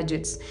use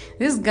gadgets.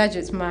 These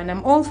gadgets, man,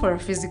 I'm all for a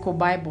physical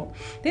Bible.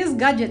 These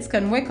gadgets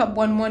can wake up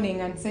one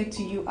morning and say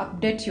to you,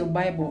 update your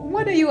Bible.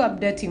 What are you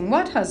updating?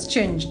 What has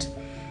changed?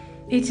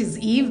 It is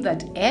Eve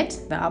that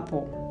ate the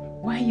apple.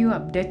 Why are you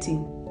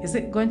updating? Is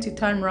it going to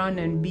turn around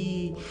and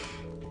be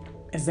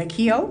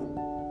Ezekiel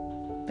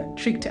that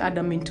tricked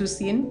Adam into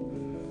sin?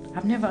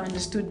 I've never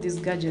understood these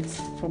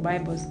gadgets for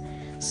Bibles.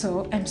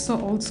 So I'm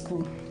so old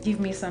school. Give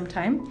me some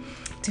time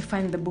to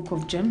find the book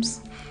of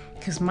James,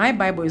 because my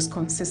Bible is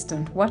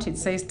consistent. What it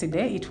says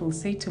today, it will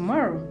say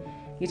tomorrow.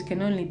 It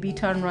can only be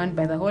turned around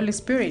by the Holy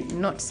Spirit,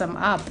 not some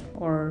app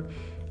or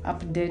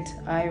update,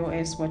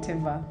 iOS,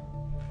 whatever.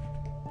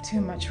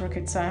 Too much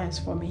rocket science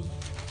for me.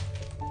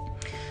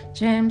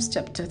 James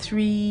chapter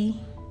 3,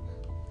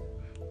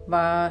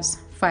 verse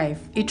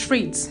 5. It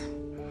reads,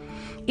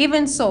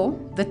 even so,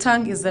 the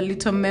tongue is a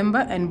little member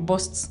and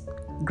boasts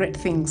great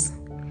things.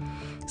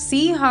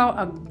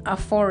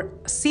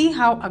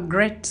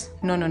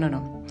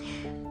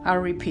 I'll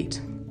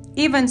repeat.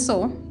 Even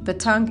so, the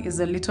tongue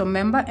is a little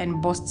member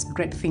and boasts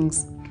great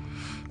things.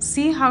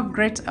 See how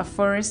great a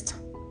forest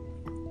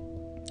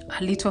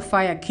a little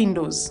fire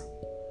kindles.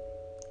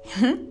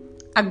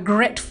 A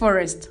great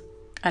forest,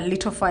 a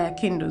little fire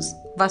kindles.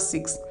 Verse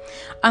 6.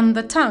 And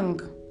the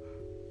tongue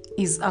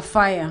is a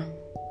fire,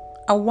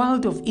 a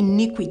world of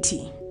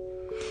iniquity.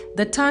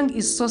 The tongue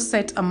is so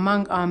set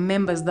among our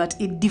members that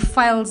it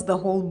defiles the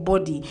whole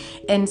body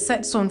and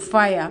sets on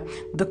fire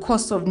the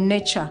course of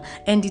nature,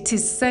 and it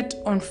is set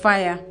on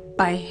fire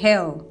by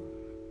hell.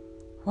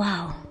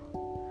 Wow.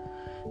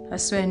 I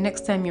swear,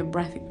 next time you're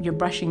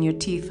brushing your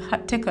teeth,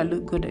 take a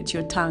look good at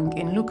your tongue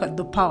and look at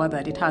the power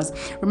that it has.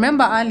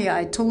 Remember earlier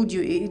I told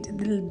you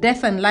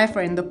death and life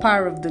are in the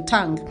power of the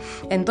tongue,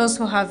 and those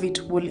who have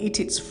it will eat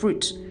its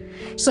fruit.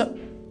 So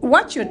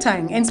watch your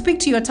tongue and speak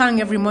to your tongue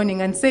every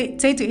morning and say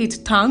to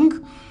it,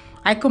 tongue,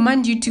 I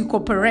command you to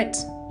cooperate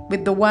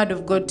with the word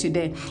of God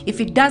today.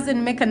 If it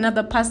doesn't make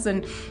another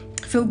person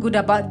feel good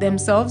about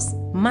themselves,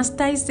 must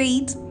I say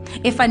it?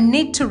 If I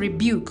need to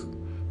rebuke,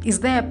 is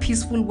there a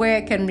peaceful way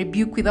I can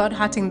rebuke without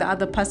hurting the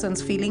other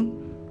person's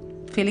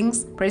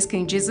feelings? Praise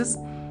King Jesus.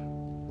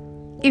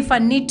 If I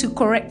need to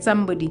correct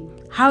somebody,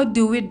 how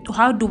do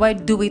I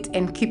do it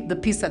and keep the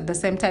peace at the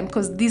same time?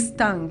 Because this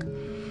tongue,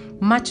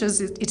 much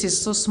as it is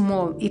so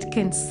small, it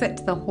can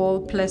set the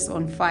whole place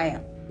on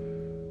fire.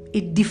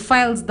 It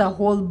defiles the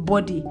whole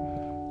body.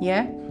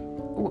 Yeah?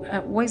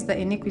 Where's the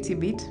iniquity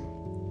bit?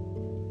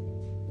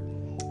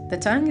 The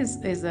tongue is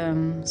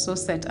so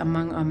set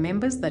among our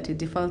members that it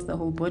defiles the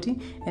whole body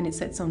and it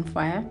sets on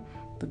fire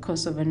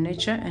because of a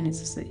nature. And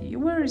it's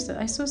where is it?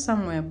 I saw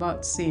somewhere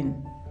about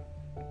sin.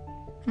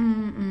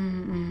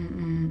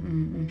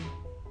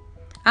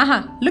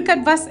 Look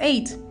at verse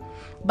 8.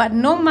 But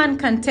no man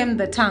can tame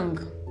the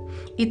tongue.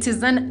 It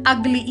is an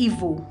ugly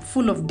evil,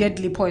 full of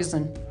deadly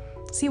poison.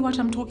 See what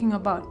I'm talking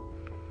about?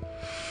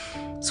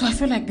 So I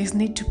feel like there's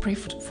need to pray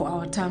for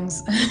our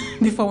tongues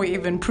before we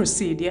even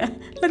proceed, yeah?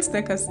 Let's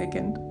take a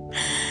second.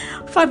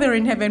 Father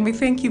in heaven, we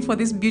thank you for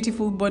this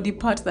beautiful body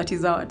part that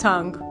is our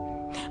tongue.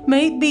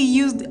 May it be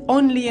used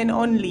only and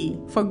only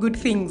for good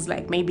things,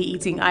 like maybe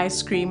eating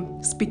ice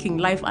cream, speaking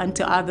life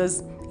unto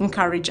others,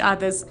 encourage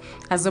others,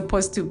 as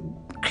opposed to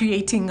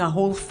creating a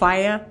whole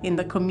fire in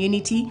the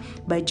community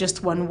by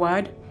just one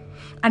word.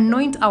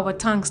 Anoint our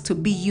tongues to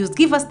be used.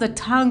 Give us the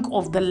tongue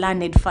of the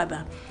learned,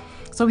 Father,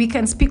 so we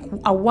can speak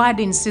a word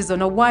in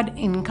season, a word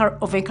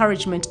of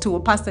encouragement to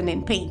a person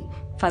in pain,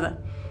 Father.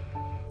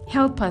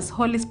 Help us,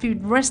 Holy Spirit,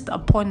 rest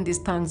upon these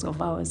tongues of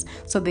ours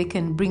so they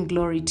can bring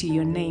glory to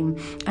your name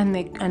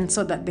and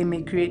so that they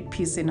may create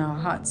peace in our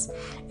hearts.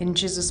 In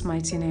Jesus'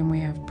 mighty name we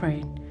have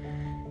prayed.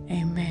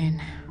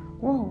 Amen.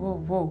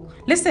 Whoa.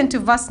 Listen to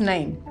verse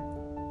 9.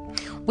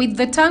 With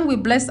the tongue we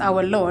bless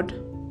our Lord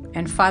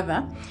and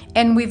Father,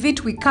 and with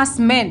it we curse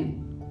men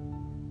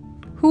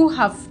who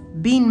have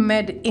been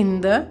made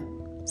in the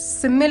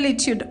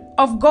similitude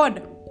of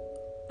God.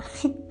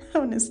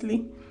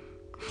 Honestly.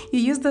 You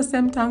use the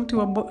same tongue to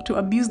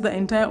abuse the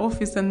entire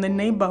office and the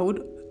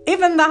neighborhood,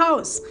 even the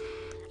house.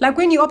 Like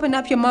when you open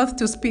up your mouth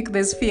to speak,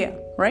 there's fear,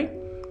 right?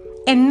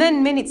 And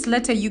then minutes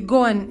later, you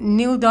go and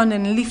kneel down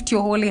and lift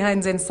your holy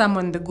hands and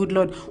summon the good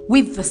Lord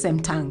with the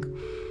same tongue.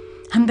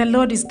 And the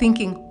Lord is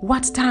thinking,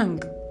 what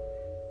tongue?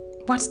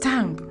 What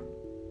tongue?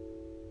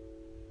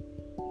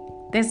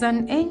 There's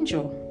an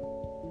angel.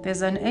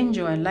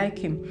 I like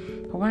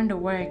him. I wonder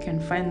where I can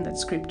find that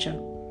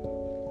scripture.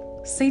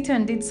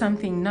 Satan did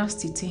something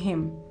nasty to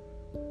him,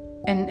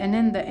 and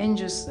then the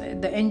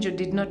angel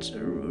did not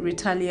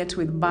retaliate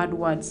with bad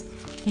words.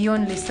 He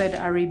only said,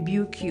 I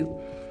rebuke you.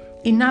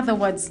 In other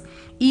words,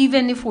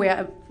 even if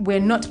we're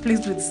not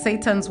pleased with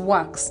Satan's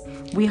works,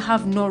 we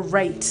have no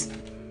right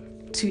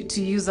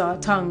to use our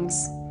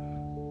tongues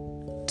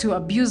to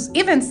abuse.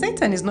 Even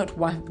Satan is not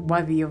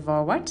worthy of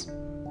our what?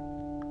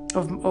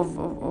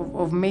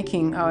 Of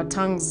making our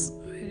tongues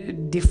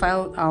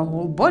defile our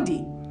whole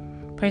body.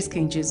 Praise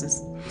King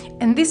Jesus.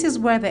 And this is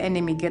where the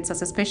enemy gets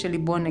us, especially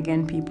born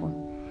again people,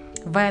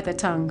 via the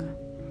tongue.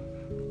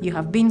 You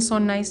have been so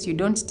nice, you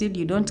don't steal,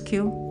 you don't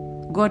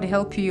kill. God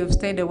help you, you've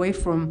stayed away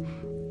from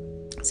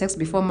sex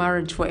before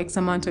marriage for X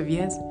amount of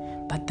years.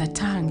 But the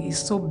tongue is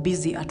so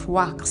busy at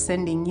work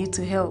sending you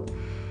to hell.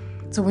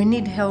 So we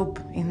need help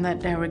in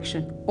that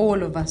direction.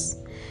 All of us,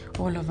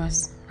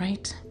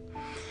 right?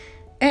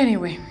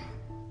 Anyway,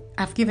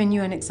 I've given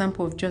you an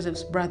example of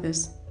Joseph's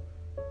brothers,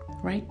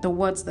 right? The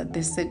words that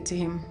they said to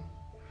him.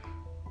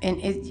 And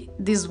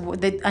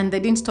they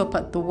didn't stop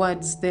at the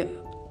words. They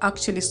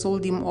actually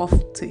sold him off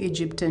to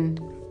Egypt, and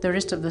the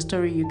rest of the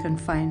story you can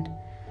find.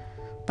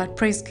 But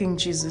praise King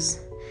Jesus,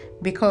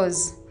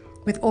 because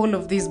with all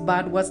of these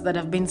bad words that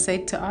have been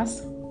said to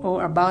us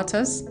or about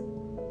us,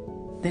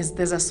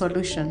 there's a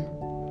solution.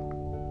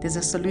 There's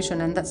a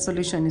solution, and that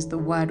solution is the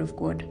Word of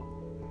God,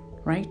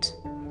 right?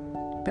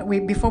 But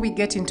before we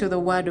get into the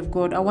Word of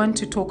God, I want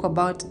to talk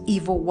about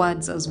evil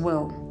words as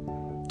well.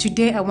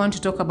 Today, I want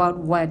to talk about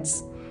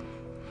words.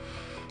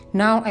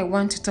 Now, I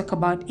want to talk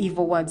about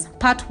evil words.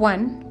 Part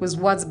 1 was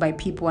words by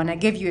people, and I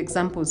gave you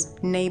examples: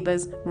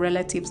 neighbors,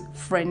 relatives,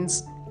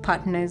 friends,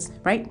 partners,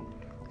 right?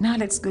 Now,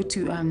 let's go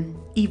to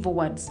evil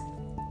words.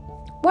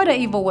 What are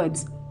evil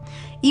words?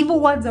 Evil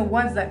words are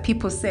words that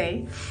people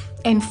say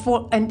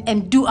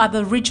and do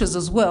other rituals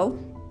as well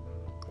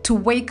to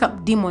wake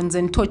up demons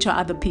and torture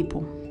other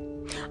people.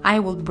 I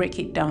will break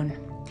it down.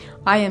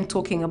 I am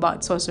talking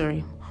about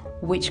sorcery,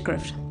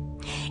 witchcraft.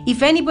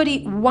 If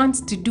anybody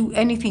wants to do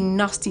anything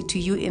nasty to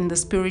you in the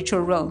spiritual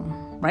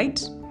realm, right?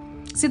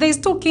 See, there's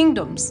two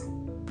kingdoms.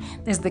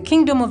 There's the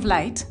kingdom of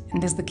light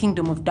and there's the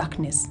kingdom of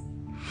darkness.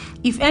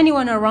 If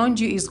anyone around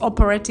you is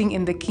operating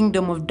in the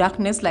kingdom of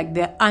darkness, like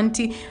they're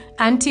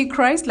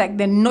antichrist, like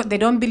they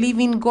don't believe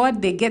in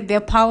God, they get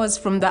their powers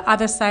from the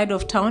other side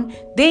of town,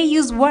 they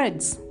use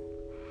words.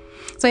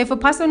 So if a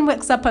person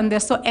wakes up and they're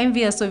so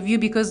envious of you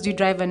because you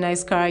drive a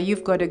nice car,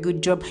 you've got a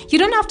good job, you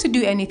don't have to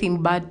do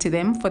anything bad to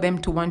them for them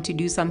to want to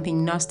do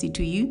something nasty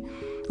to you.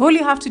 All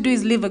you have to do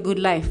is live a good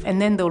life,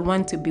 and then they'll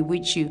want to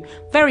bewitch you.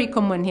 Very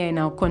common here in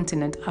our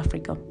continent,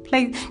 Africa.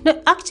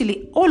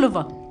 Actually, all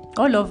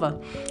over.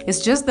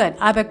 It's just that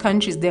other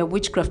countries, their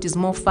witchcraft is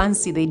more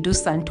fancy. They do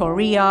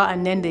Santeria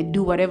and then they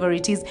do whatever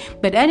it is.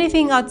 But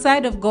anything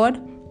outside of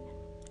God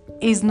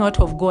is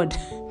not of God.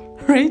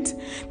 Right?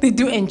 They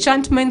do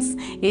enchantments.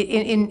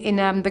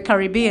 In the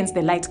Caribbeans,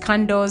 they light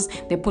candles,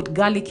 they put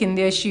garlic in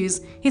their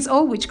shoes. It's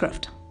all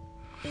witchcraft.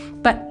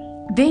 But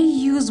they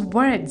use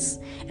words,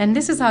 and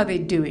this is how they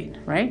do it,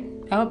 right?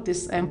 I hope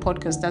this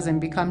podcast doesn't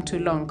become too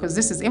long, because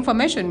this is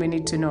information we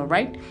need to know,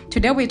 right?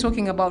 Today we're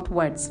talking about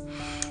words.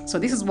 So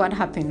this is what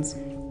happens.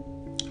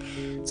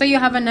 So you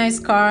have a nice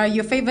car,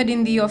 you're favored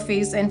in the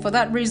office, and for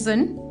that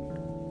reason,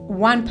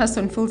 one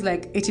person feels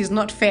like it is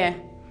not fair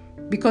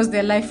because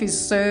their life is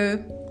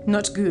so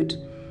not good.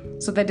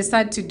 So they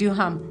decide to do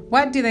harm.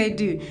 What do?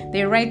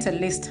 They write a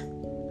list.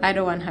 I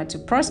don't want her to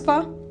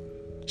prosper.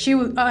 She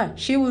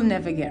will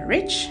never get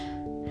rich.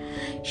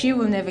 She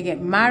will never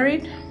get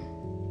married.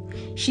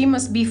 She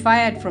must be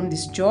fired from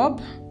this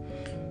job.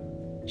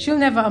 She'll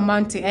never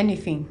amount to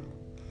anything.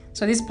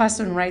 So this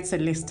person writes a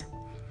list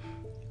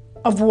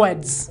of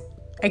words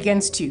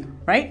against you,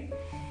 right?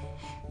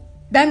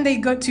 Then they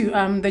go to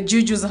the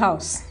juju's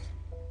house,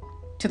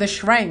 to the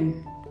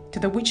shrine, to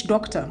the witch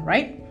doctor,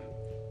 right?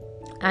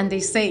 And they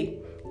say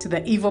to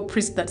the evil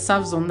priest that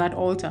serves on that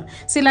altar.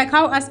 See, like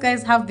how us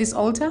guys have this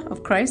altar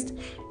of Christ,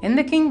 in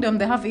the kingdom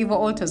they have evil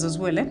altars as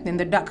well, in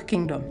the dark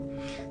kingdom.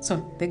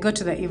 So they go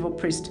to the evil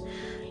priest.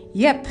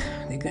 Yep,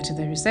 they go to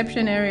the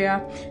reception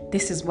area.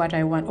 This is what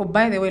I want. Oh,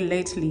 by the way,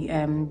 lately,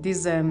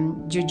 these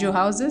juju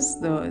houses,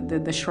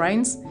 the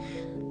shrines,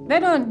 they're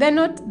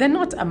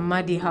not a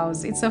muddy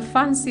house. It's a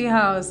fancy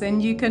house,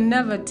 and you can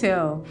never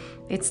tell.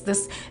 It's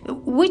this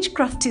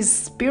witchcraft is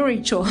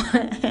spiritual.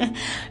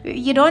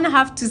 You don't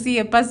have to see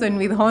a person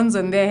with horns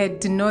on their head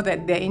to know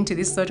that they're into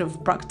this sort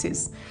of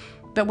practice.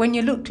 But when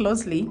you look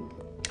closely,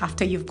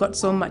 after you've got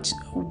so much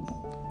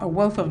a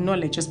wealth of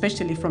knowledge,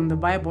 especially from the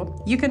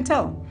Bible, you can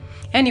tell.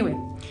 Anyway,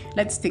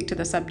 let's stick to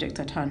the subject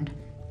at hand.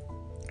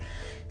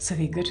 So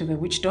they go to the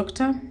witch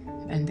doctor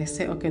and they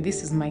say, okay,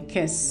 this is my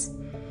case.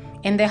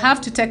 And they have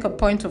to take a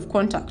point of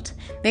contact.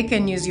 They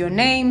can use your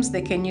names,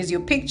 they can use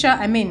your picture.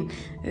 I mean,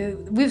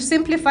 we've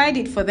simplified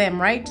it for them,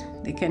 right?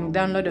 They can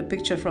download a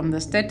picture from the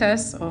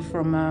status or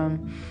from...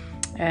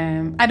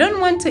 I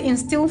don't want to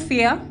instill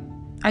fear.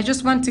 I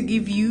just want to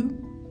give you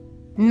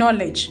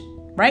knowledge,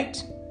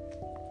 right?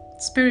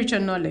 Spiritual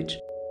knowledge.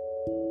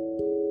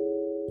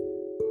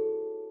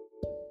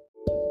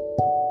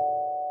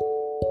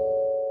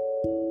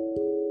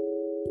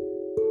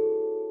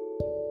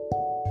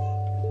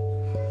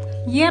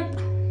 Yep.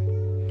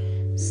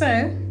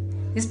 So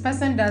this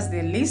person does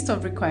the list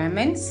of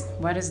requirements.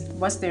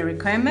 What's their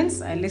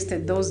requirements? I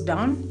listed those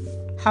down.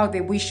 How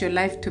they wish your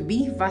life to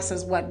be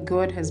versus what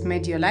God has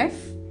made your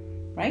life,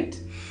 right?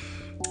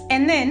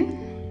 And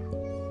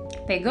then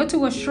they go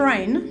to a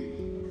shrine,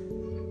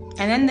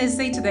 and then they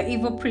say to the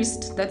evil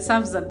priest that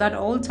serves at that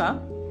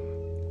altar,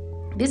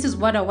 this is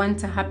what I want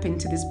to happen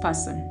to this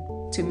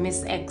person, to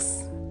Miss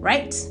X,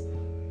 right?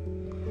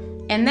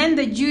 And then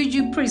the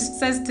juju priest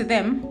says to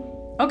them,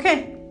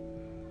 okay,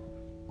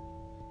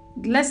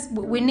 they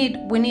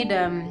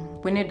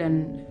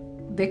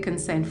can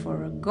send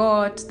for a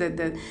goat.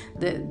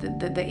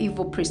 The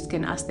evil priest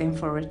can ask them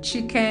for a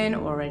chicken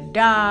or a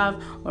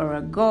dove or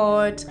a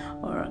goat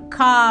or a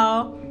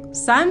cow.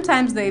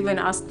 Sometimes they even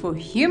ask for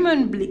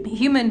human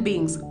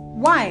beings.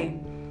 Why?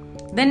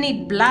 They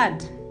need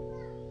blood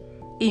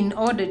in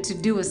order to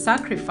do a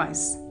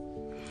sacrifice.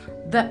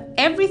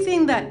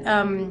 Everything that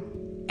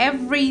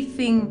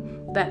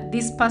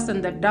this person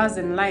that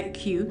doesn't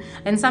like you,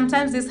 and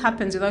sometimes this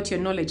happens without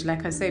your knowledge.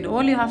 Like I said,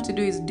 all you have to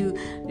do is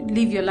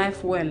live your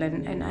life well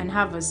and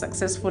have a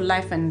successful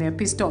life, and they're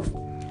pissed off,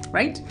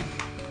 right?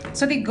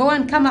 So they go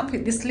and come up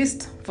with this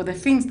list for the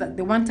things that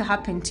they want to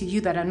happen to you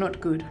that are not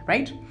good,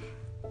 right?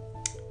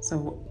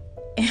 So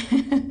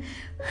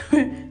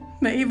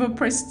the evil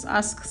priest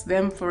asks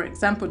them, for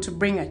example, to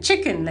bring a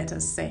chicken, let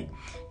us say,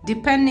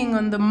 depending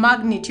on the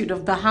magnitude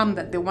of the harm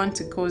that they want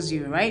to cause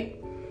you, right?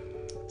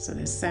 So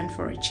they send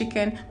for a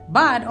chicken,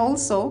 but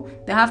also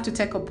they have to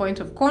take a point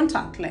of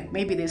contact, like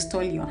maybe they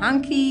stole your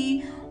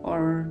hanky,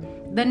 or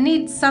they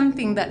need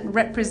something that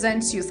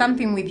represents you,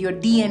 something with your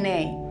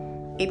DNA.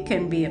 It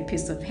can be a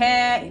piece of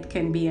hair, it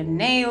can be a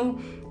nail,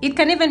 it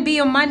can even be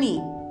your money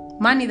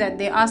that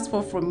they asked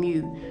for from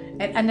you.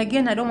 And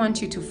again, I don't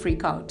want you to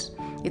freak out.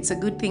 It's a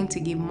good thing to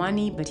give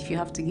money, but if you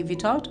have to give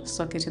it out,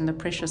 soak it in the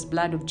precious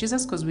blood of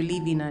Jesus, because we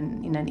live in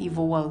an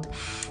evil world.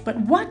 But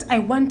what I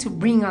want to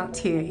bring out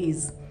here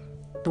is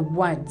the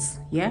words,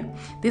 yeah?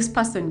 This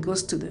person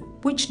goes to the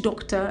witch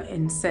doctor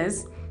and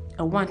says,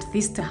 I want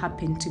this to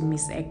happen to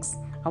Miss X.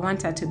 I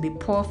want her to be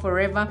poor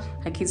forever,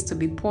 her kids to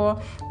be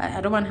poor.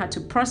 I don't want her to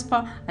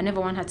prosper. I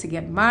never want her to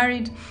get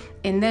married.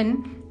 And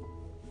then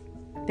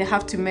they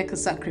have to make a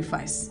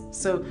sacrifice.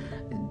 So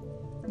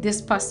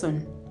this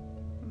person,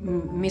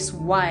 Miss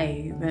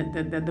Y,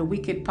 the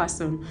wicked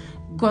person,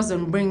 goes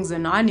and brings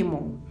an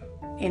animal.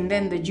 And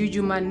then the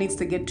juju man needs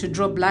to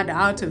draw blood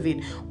out of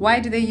it. Why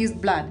do they use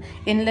blood?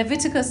 In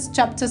Leviticus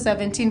chapter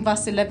 17,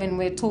 verse 11,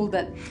 we're told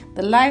that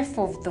the life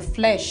of the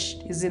flesh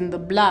is in the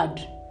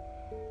blood,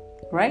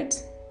 right?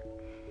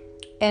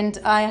 And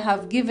I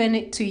have given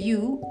it to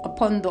you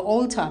upon the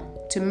altar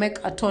to make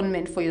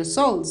atonement for your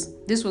souls.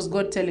 This was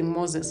God telling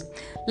Moses.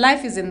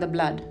 Life is in the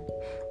blood.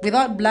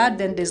 Without blood,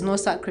 then there's no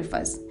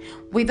sacrifice.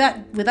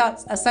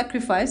 Without a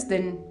sacrifice,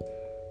 then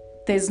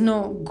there's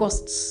no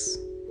ghosts.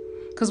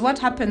 Because what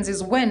happens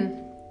is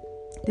when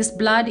This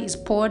blood is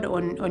poured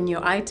on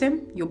your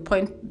item, your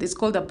point. It's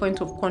called a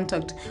point of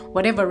contact,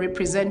 whatever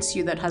represents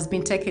you that has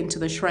been taken to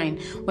the shrine.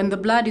 When the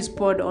blood is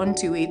poured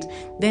onto it,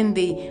 then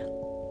they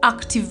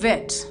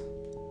activate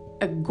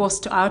a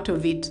ghost out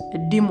of it, a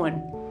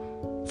demon,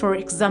 for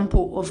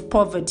example, of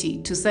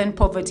poverty, to send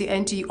poverty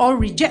into you, or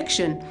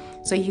rejection,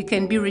 so you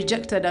can be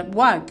rejected at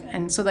work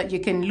and so that you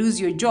can lose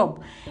your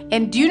job.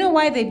 And do you know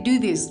why they do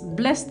this?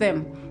 Bless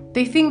them.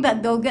 They think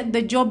that they'll get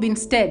the job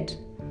instead.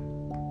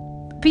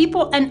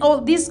 People, and all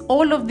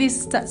of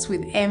this starts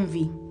with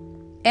envy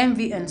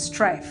and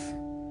strife.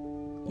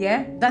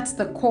 Yeah, that's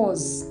the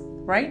cause,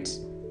 right?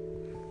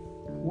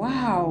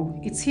 Wow,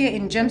 it's here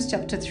in James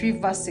chapter 3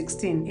 verse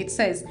 16. It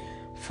says,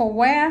 "For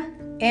where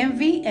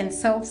envy and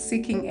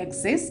self-seeking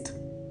exist,"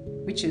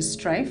 which is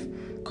strife,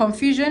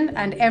 "confusion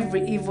and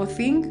every evil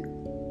thing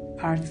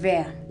are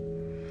there."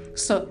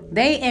 So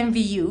they envy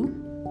you,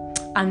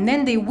 and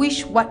then they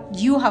wish what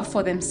you have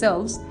for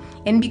themselves,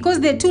 and because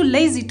they're too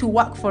lazy to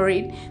work for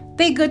it,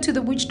 they go to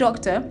the witch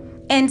doctor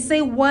and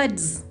say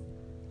words,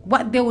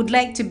 what they would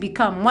like to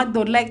become, what they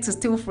would like to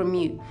steal from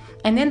you.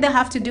 And then they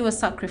have to do a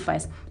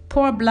sacrifice,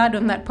 pour blood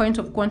on that point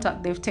of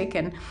contact they've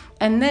taken.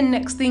 And then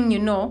next thing you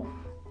know,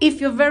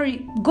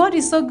 God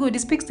is so good, he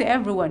speaks to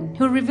everyone.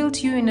 He'll reveal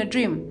to you in a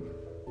dream.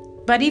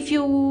 But if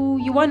you're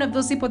one of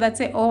those people that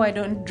say, "Oh, I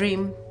don't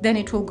dream," then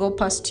it will go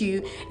past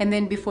you. And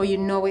then before you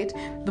know it,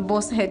 the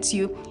boss hates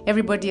you.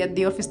 Everybody at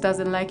the office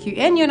doesn't like you.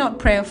 And you're not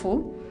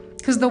prayerful.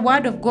 Because the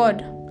word of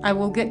God, I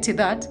will get to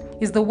that,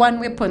 is the one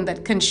weapon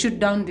that can shoot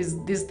down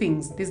these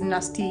things, these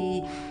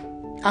nasty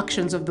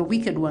actions of the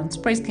wicked ones.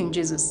 Praise King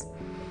Jesus.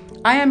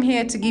 I am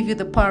here to give you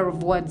the power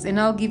of words, and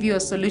I'll give you a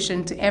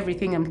solution to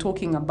everything I'm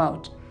talking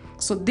about.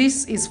 So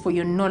this is for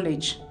your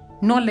knowledge.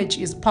 Knowledge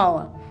is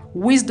power.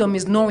 Wisdom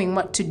is knowing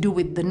what to do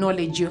with the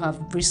knowledge you have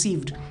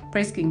received.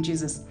 Praise King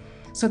Jesus.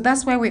 So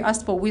that's why we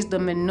asked for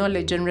wisdom and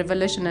knowledge and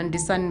revelation and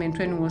discernment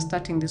when we were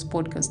starting this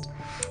podcast.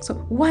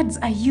 So words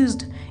are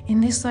used in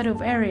this sort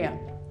of area.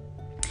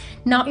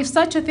 Now, if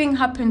such a thing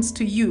happens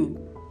to you,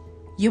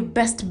 your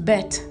best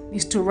bet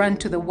is to run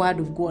to the word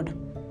of God.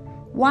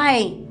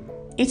 Why?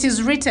 It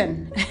is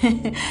written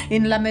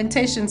in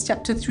Lamentations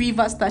chapter 3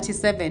 verse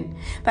 37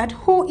 that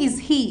who is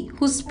he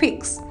who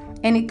speaks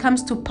and it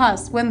comes to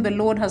pass when the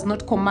Lord has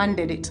not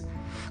commanded it?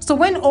 So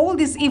when all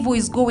this evil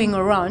is going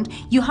around,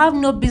 you have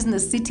no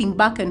business sitting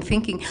back and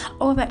thinking,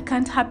 "Oh, that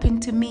can't happen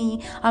to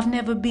me. I've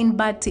never been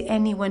bad to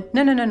anyone."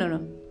 No.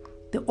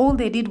 All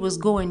they did was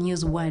go and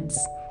use words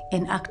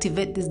and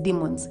activate these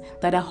demons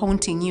that are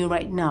haunting you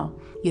right now.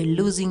 You're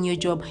losing your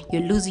job.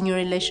 You're losing your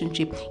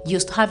relationship. You're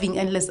having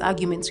endless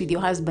arguments with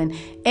your husband.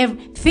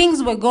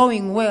 Things were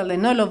going well,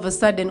 and all of a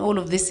sudden, all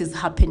of this is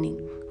happening,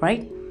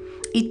 right?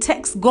 It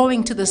takes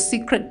going to the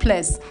secret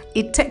place.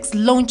 It takes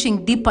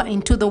launching deeper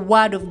into the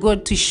word of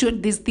God to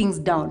shoot these things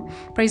down.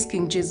 Praise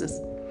King Jesus.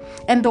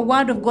 And the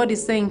word of God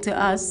is saying to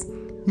us,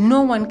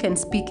 no one can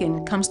speak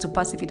and it comes to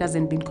pass if it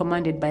hasn't been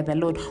commanded by the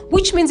Lord,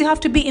 which means you have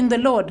to be in the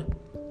Lord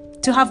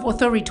to have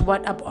authority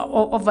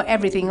over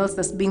everything else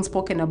that's being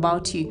spoken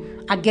about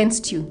you,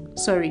 against you.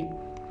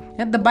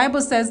 And the Bible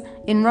says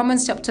in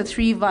Romans chapter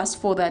 3 verse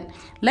 4 that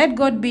let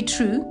God be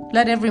true,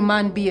 let every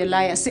man be a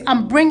liar. See,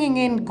 I'm bringing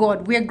in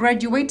God. We are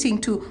graduating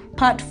to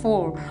part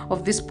 4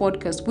 of this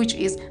podcast, which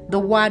is the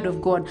word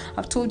of God.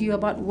 I've told you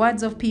about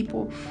words of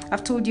people.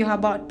 I've told you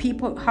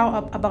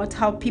about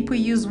how people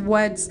use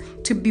words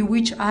to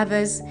bewitch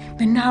others.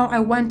 But now I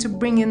want to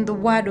bring in the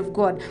word of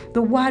God.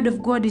 The word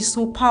of God is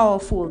so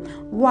powerful.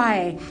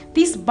 Why?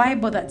 This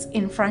Bible that's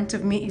in front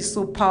of me is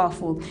so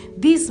powerful.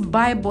 This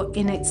Bible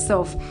in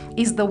itself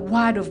is the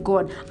word of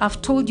God.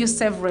 I've told you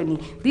severally.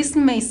 This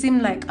may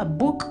seem like a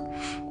book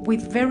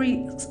with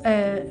very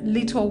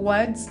little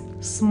words,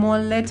 small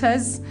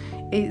letters.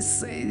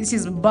 It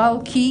is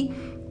bulky,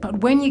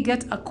 but when you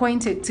get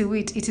acquainted to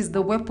it, it is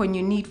the weapon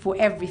you need for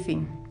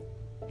everything.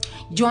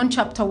 John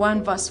chapter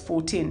 1 verse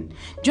 14.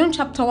 John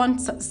chapter 1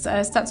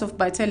 starts off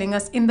by telling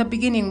us, in the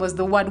beginning was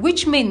the word,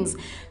 which means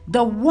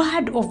the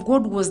word of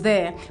God was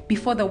there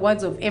before the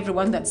words of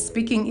everyone that's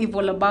speaking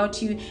evil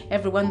about you,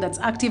 everyone that's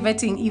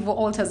activating evil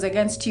altars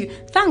against you.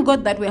 Thank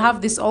God that we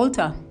have this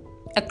altar,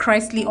 a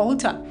Christly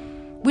altar,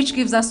 which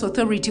gives us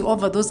authority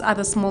over those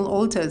other small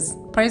altars.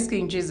 Praise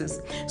King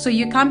Jesus. So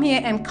you come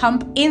here and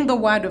camp in the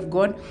word of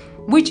God,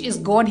 which is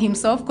God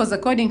himself, because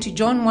according to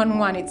John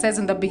 1:1, it says,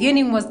 in the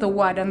beginning was the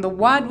word, and the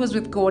word was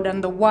with God,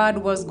 and the word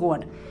was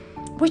God.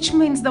 Which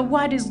means the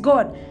word is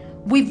God.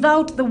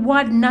 Without the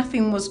word,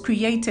 nothing was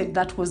created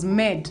that was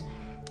made,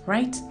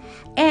 right?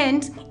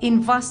 And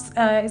in verse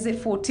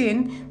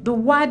 14, the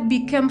word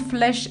became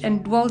flesh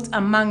and dwelt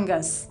among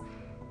us.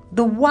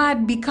 The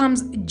word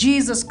becomes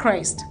Jesus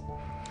Christ.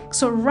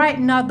 So right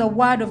now, the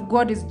word of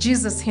God is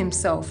Jesus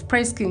himself.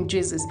 Praise King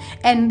Jesus.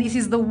 And it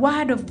is the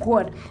word of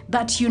God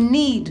that you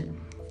need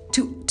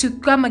to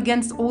come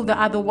against all the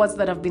other words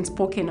that have been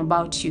spoken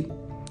about you,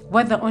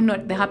 whether or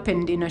not they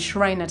happened in a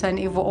shrine at an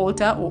evil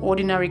altar or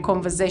ordinary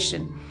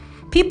conversation.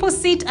 People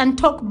sit and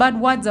talk bad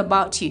words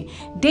about you.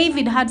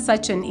 David had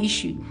such an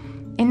issue.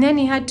 And then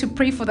he had to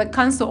pray for the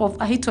counsel of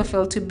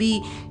Ahithophel to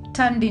be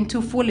turned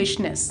into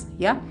foolishness.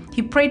 Yeah,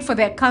 he prayed for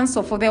their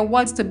counsel, for their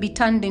words to be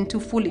turned into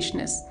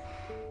foolishness.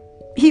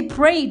 He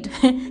prayed.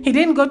 He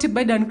didn't go to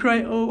bed and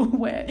cry, oh,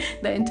 where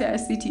the entire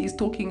city is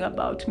talking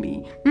about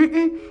me.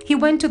 He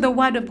went to the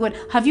word of God.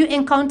 Have you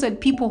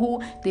encountered people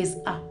who there's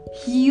a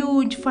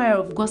huge fire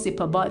of gossip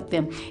about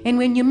them, and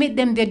when you meet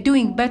them, they're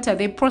doing better,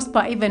 they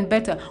prosper even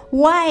better?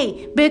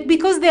 Why? But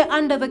because they're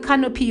under the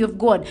canopy of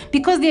God,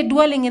 because they're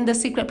dwelling in the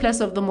secret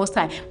place of the Most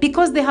High,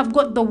 because they have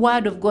got the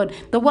word of God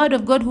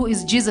who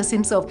is Jesus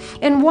himself.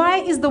 And why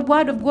is the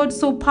word of God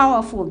so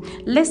powerful?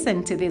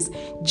 Listen to this.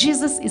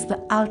 Jesus is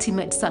the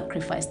ultimate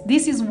sacrifice.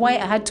 This is why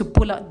I had to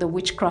pull out the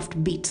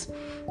witchcraft bit.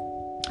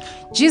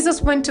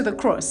 Jesus went to the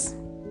cross.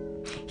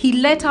 He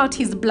let out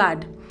his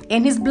blood,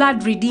 and his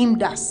blood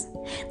redeemed us.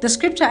 The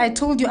scripture I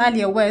told you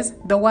earlier was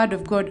the word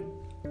of God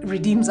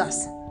redeems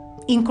us.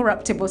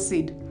 Incorruptible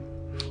seed.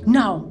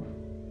 Now,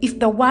 if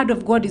the word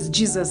of God is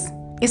Jesus,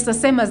 it's the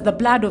same as the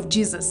blood of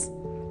Jesus.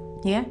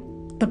 Yeah?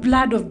 The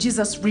blood of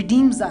Jesus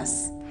redeems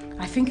us.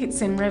 I think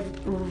it's in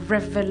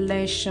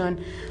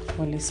Revelation.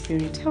 Holy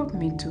Spirit, help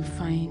me to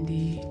find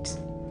it.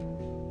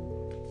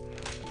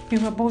 We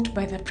were bought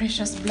by the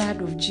precious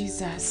blood of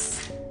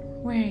Jesus.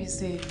 Where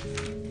is it?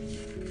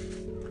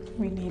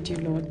 We need you,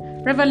 Lord.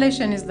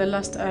 Revelation is the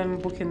last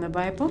book in the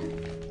Bible.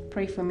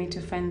 Pray for me to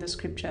find the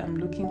scripture I'm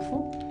looking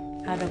for.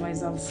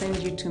 Otherwise, I'll send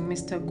you to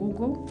Mr.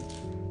 Google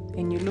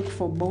and you look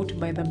for bought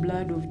by the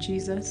blood of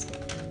Jesus.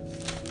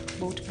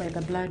 Bought by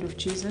the blood of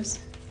Jesus.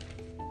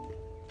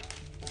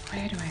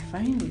 Where do I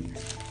find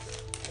it?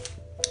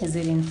 Is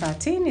it in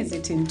 13? Is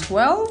it in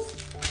 12?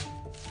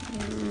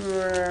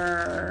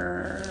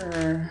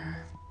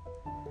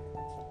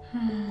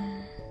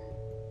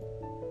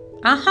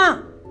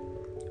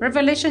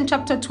 Revelation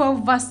chapter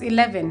 12 verse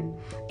 11.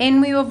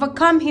 And we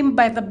overcome him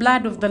by the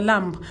blood of the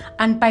Lamb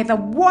and by the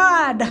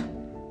word.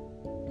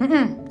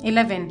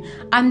 11.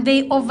 And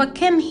they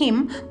overcame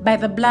him by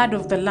the blood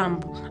of the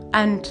Lamb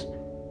and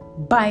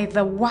by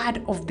the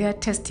word of their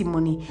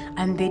testimony,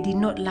 and they did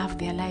not love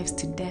their lives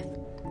to death.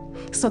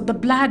 So the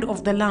blood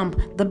of the Lamb,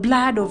 the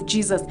blood of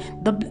Jesus,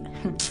 the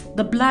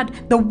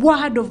blood, the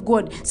word of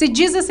God. See,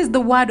 Jesus is the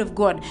word of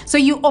God. So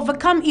you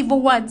overcome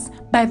evil words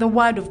by the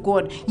word of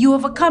God. You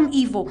overcome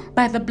evil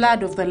by the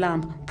blood of the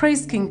Lamb.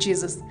 Praise King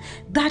Jesus.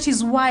 That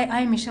is why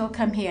I, Michelle,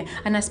 come here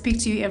and I speak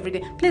to you every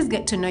day. Please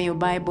get to know your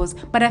Bibles.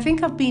 But I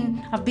think I've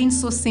been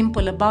so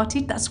simple about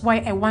it. That's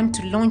why I want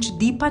to launch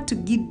deeper, to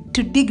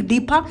dig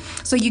deeper,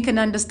 so you can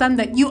understand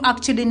that you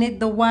actually need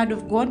the word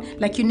of God,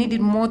 like you need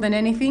it more than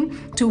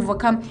anything to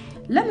overcome.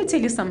 Let me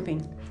tell you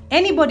something.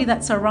 Anybody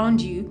that's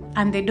around you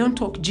and they don't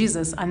talk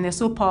Jesus and they're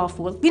so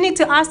powerful, you need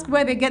to ask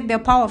where they get their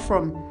power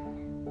from.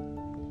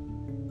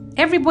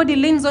 Everybody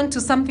leans on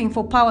to something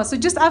for power. So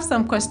just ask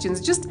some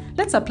questions. Just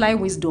let's apply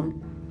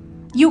wisdom.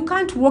 You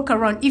can't walk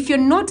around. If you're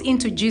not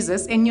into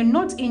Jesus and you're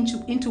not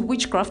into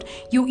witchcraft,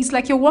 it's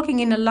like you're walking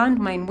in a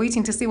landmine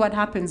waiting to see what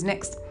happens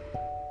next.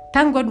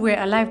 Thank God we're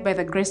alive by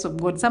the grace of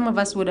God. Some of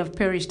us would have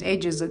perished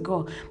ages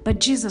ago. But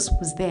Jesus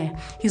was there.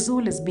 He's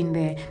always been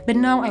there. But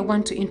now I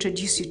want to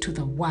introduce you to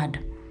the word.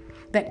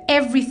 That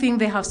everything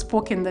they have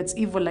spoken that's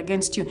evil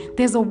against you,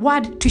 there's a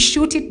word to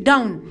shoot it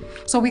down.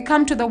 So we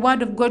come to the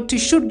word of God to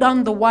shoot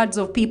down the words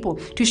of people,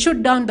 to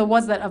shoot down the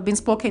words that have been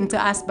spoken to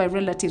us by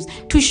relatives,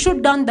 to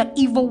shoot down the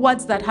evil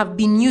words that have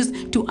been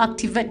used to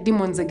activate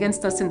demons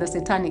against us in the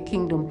satanic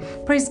kingdom.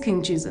 Praise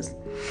King Jesus.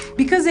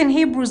 Because in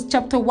Hebrews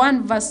chapter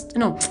 4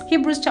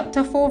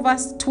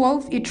 verse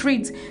 12, it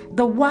reads,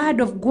 the word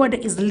of God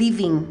is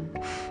living.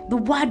 The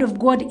word of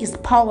God is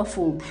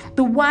powerful.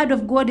 The word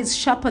of God is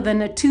sharper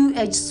than a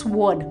two-edged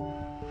sword.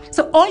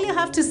 So all you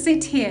have to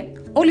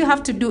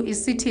do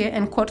is sit here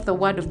and quote the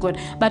word of God.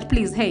 But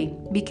please, hey,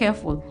 be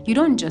careful. You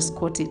don't just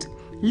quote it.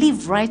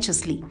 Live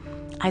righteously.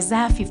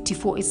 Isaiah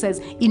 54, it says,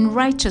 in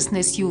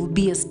righteousness you will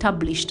be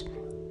established.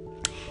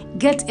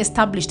 Get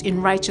established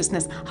in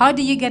righteousness. How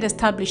do you get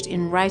established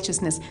in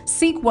righteousness?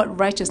 Seek what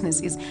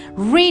righteousness is.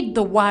 Read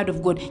the word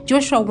of God.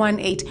 Joshua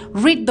 1:8.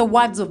 Read the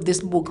words of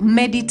this book.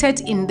 Meditate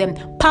in them.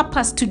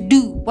 Purpose to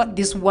do what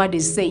this word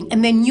is saying.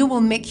 And then you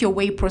will make your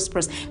way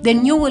prosperous.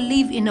 Then you will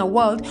live in a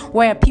world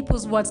where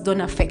people's words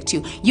don't affect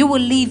you. You will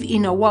live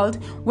in a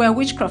world where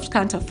witchcraft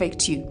can't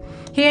affect you.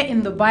 Here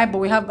in the Bible,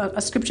 we have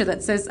a scripture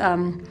that says,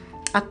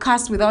 a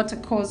curse without a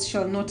cause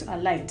shall not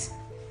alight.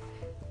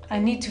 I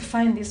need to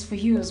find this for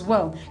you as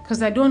well,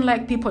 because I don't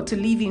like people to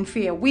live in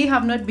fear. We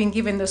have not been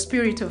given the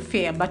spirit of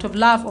fear, but of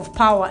love, of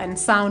power, and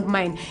sound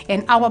mind.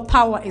 And our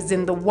power is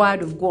in the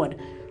word of God,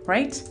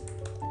 right?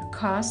 A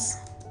curse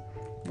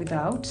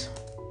without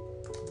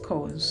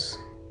cause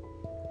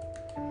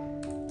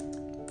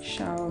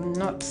shall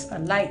not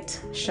alight,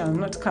 shall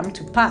not come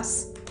to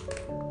pass.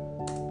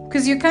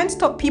 Because you can't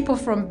stop people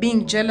from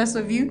being jealous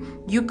of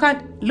you. You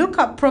can't. Look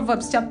up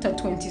Proverbs chapter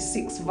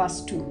 26,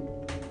 verse 2.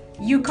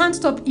 You can't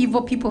stop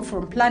evil people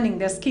from planning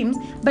their schemes,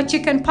 but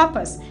you can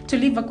purpose to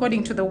live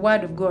according to the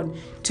word of God,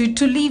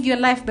 to live your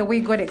life the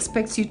way God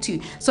expects you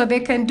to. So they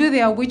can do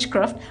their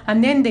witchcraft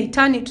and then they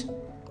turn it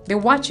They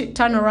watch it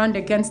turn around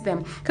against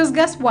them. Because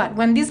guess what?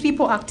 When these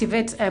people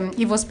activate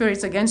evil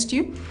spirits against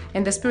you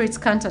and the spirits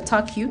can't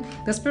attack you,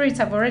 the spirits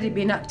have already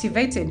been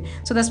activated.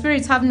 So the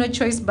spirits have no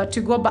choice but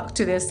to go back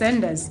to their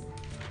senders.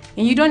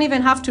 And you don't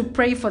even have to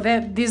pray for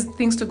these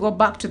things to go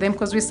back to them,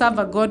 because we serve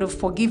a God of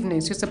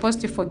forgiveness. You're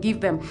supposed to forgive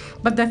them.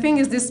 But the thing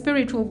is, this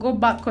spirit will go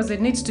back because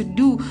it needs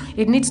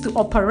to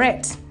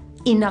operate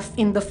in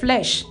the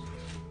flesh.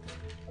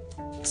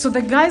 So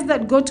the guys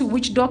that go to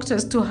witch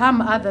doctors to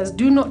harm others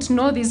do not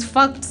know these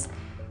facts.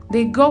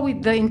 They go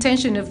with the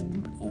intention of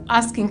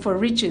asking for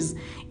riches.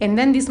 And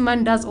then this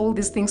man does all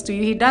these things to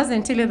you. He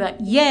doesn't tell you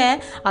that,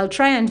 yeah, I'll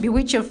try and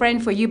bewitch your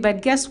friend for you,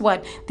 but guess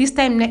what? This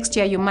time next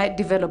year, you might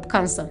develop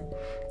cancer.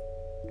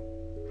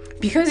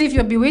 Because if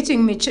you're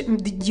bewitching,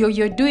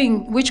 you're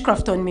doing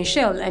witchcraft on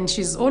Michelle, and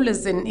she's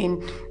always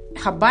in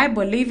her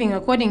Bible living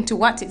according to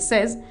what it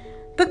says,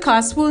 the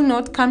curse will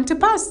not come to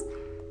pass.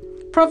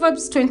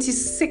 Proverbs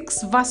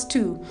 26 verse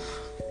 2.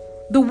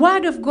 The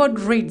word of God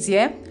reads,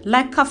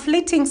 like a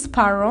fleeting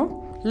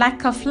sparrow,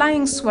 like a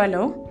flying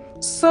swallow,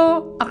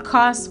 so a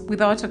curse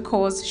without a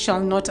cause shall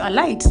not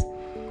alight.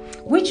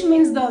 Which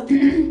means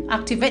they'll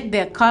activate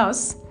their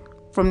curse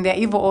from their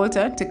evil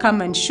altar to come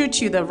and shoot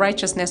you the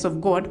righteousness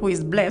of God, who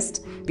is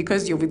blessed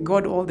because you're with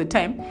God all the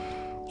time.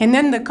 And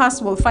then the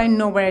curse will find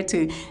nowhere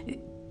to.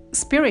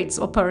 Spirits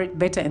operate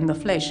better in the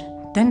flesh.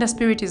 Then the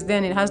spirit is there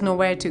and it has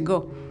nowhere to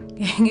go.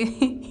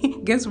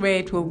 Guess where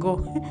it will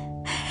go?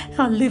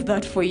 I'll leave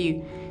that for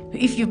you.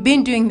 If you've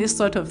been doing this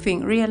sort of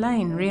thing,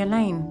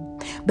 realign.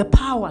 The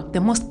power, the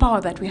most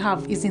power that we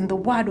have is in the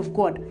word of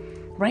God,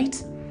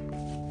 right?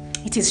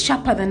 It is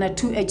sharper than a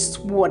two-edged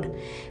sword,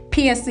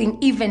 piercing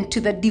even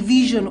to the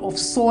division of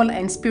soul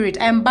and spirit.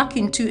 I am back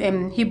into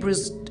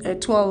Hebrews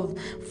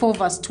 4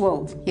 verse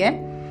 12,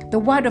 The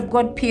word of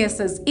God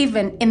pierces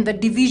even in the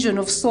division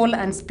of soul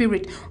and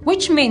spirit,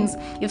 which means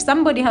if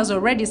somebody has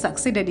already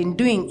succeeded in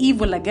doing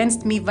evil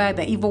against me via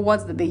the evil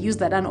words that they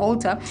used at an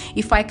altar,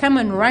 if I come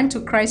and run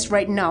to Christ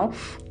right now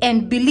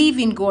and believe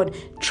in God,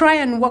 try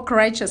and walk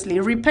righteously,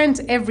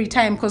 repent every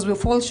time because we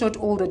fall short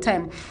all the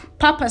time,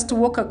 purpose to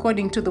walk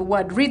according to the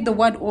word, read the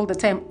word all the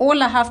time,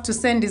 all I have to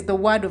send is the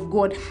word of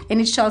God,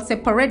 and it shall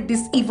separate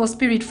this evil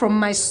spirit from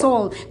my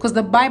soul, because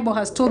the Bible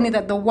has told me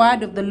that the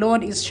word of the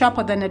Lord is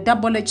sharper than a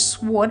double-edged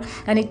sword,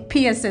 and it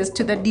pierces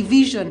to the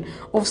division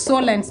of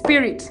soul and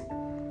spirit.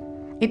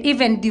 It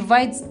even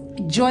divides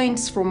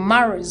joints from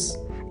marrows.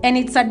 And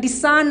it's a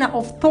discerner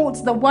of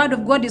thoughts. The word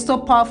of God is so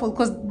powerful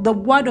because the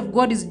word of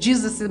God is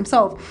Jesus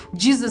himself.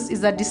 Jesus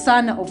is a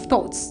discerner of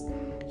thoughts.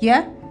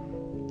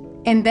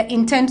 And the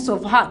intents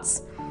of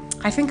hearts.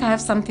 I think I have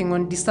something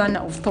on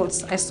discerner of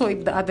thoughts. I saw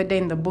it the other day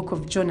in the book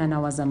of John and I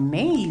was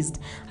amazed.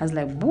 I was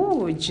like,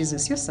 whoa,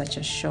 Jesus, you're such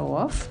a show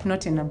off.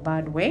 Not in a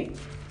bad way.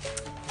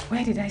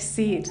 Where did I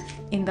see it?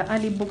 In the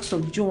early books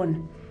of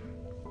John.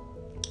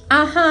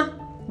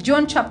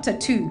 John chapter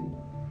 2,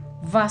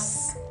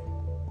 verse.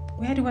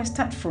 Where do I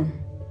start from?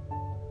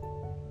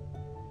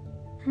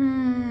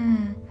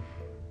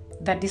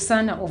 The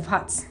discerner of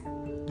hearts.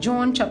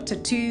 John chapter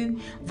 2,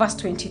 verse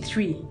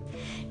 23.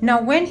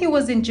 Now when he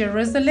was in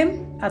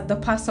Jerusalem at the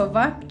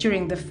Passover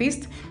during the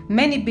feast,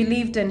 many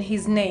believed in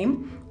his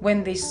name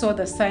when they saw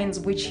the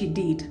signs which he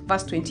did.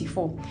 Verse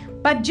 24.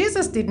 But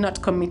Jesus did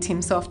not commit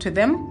himself to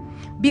them,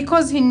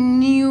 because he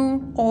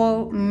knew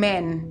all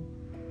men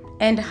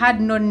and had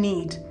no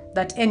need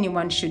that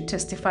anyone should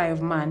testify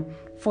of man,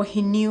 for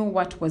he knew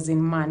what was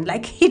in man.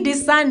 Like he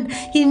discerned,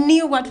 he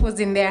knew what was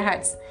in their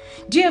hearts.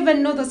 Do you ever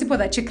know those people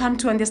that you come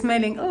to and they're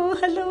smiling, oh,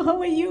 hello, how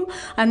are you?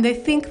 And they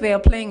think they are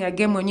playing a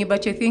game on you,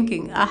 but you're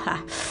thinking,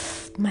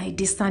 my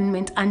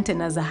discernment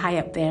antennas are high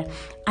up there.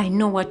 I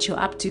know what you're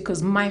up to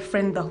because my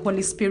friend, the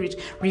Holy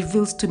Spirit,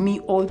 reveals to me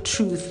all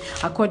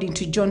truth according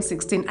to John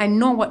 16. I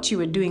know what you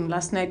were doing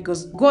last night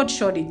because God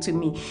showed it to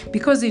me.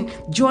 Because in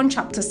John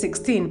chapter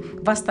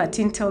 16, verse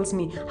 13 tells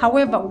me,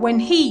 however, when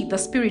he, the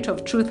Spirit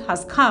of truth,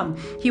 has come,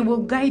 he will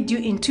guide you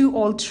into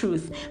all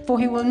truth. For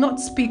he will not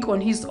speak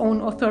on his own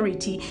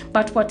authority,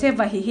 but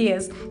whatever he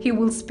hears, he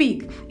will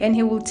speak, and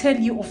he will tell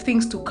you of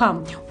things to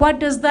come. What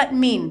does that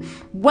mean?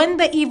 When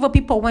the evil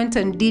people went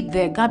and did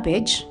their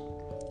garbage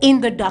in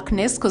the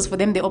darkness, because for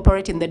them they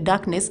operate in the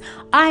darkness,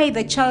 I,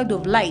 the child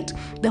of light,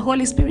 the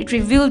Holy Spirit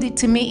revealed it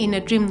to me in a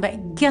dream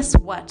that, guess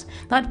what?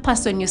 That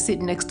person you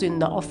sit next to in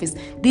the office,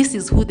 this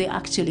is who they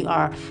actually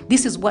are.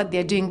 This is what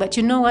they're doing. But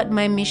you know what,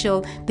 my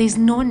Michelle? There's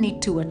no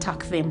need to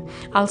attack them.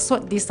 I'll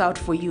sort this out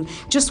for you.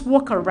 Just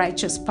walk a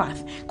righteous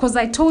path. Because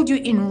I told you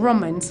in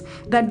Romans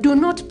that do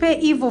not pay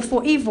evil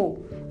for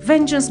evil.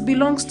 Vengeance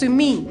belongs to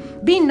me.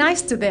 Be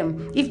nice to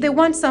them. If they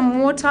want some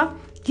water,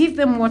 give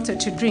them water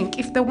to drink.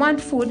 If they want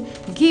food,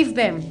 give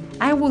them.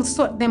 I will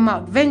sort them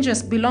out.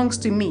 Vengeance belongs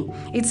to me.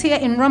 It's here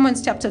in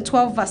Romans chapter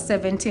 12, verse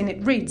 17.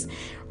 It reads,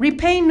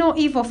 repay no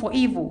evil for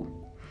evil.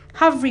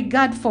 Have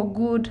regard for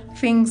good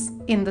things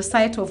in the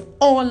sight of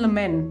all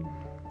men.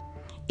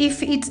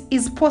 If it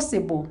is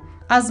possible,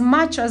 as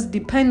much as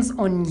depends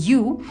on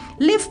you,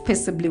 live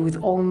peaceably with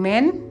all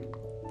men.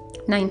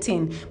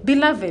 19.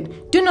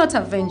 Beloved, do not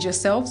avenge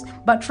yourselves,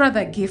 but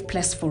rather give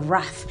place for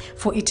wrath,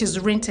 for it is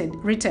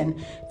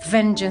written,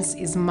 vengeance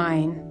is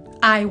mine,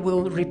 I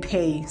will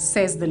repay,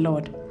 says the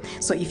Lord.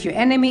 So if your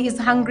enemy is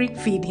hungry,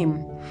 feed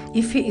him.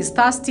 If he is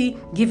thirsty,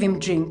 give him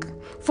drink.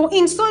 For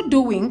in so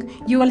doing,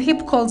 you will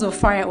heap coals of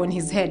fire on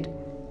his head.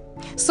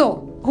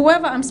 So,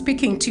 whoever I'm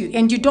speaking to,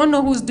 and you don't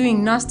know who's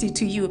doing nasty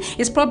to you,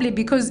 it's probably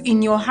because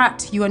in your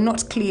heart you are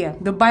not clear.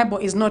 The Bible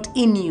is not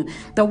in you.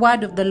 The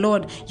word of the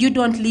Lord, you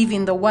don't live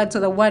in the word, so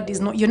the word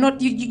is not.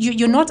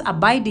 You're not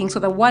abiding, so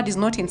the word is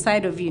not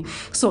inside of you.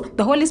 So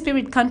the Holy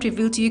Spirit can't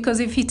reveal to you, because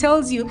if He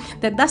tells you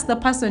that that's the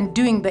person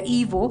doing the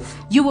evil,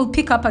 you will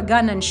pick up a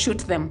gun and shoot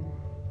them.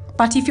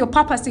 But if you're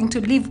purposing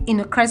to live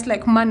in a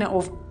Christ-like manner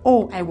of,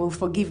 I will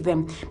forgive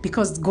them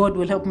because God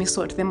will help me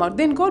sort them out,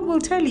 then God will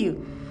tell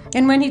you.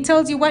 And when He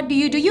tells you, what do?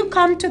 You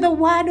come to the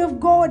word of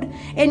God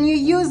and you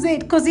use it,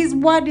 because His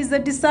word is a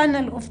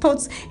discerner of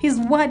thoughts. His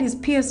word is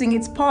piercing,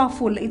 it's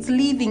powerful, it's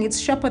living, it's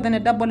sharper than a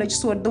double-edged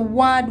sword. The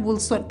word will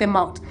sort them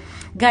out.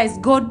 Guys,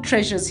 God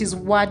treasures His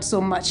word so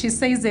much. He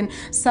says in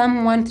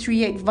Psalm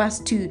 138 verse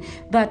 2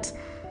 that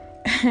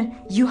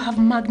you have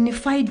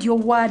magnified your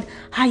word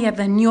higher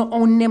than your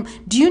own name.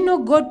 Do you know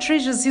God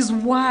treasures His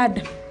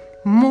word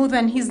more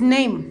than His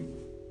name?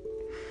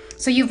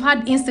 So you've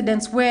had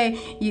incidents where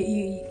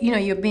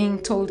you're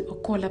being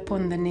told, call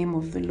upon the name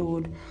of the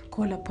Lord.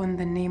 Call upon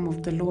the name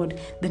of the Lord.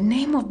 The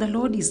name of the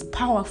Lord is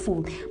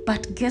powerful.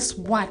 But guess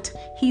what?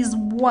 His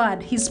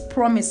word, His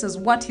promises,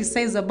 what He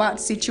says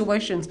about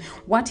situations,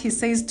 what He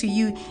says to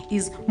you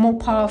is more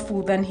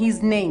powerful than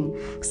His name.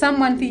 Psalm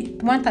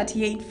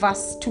 138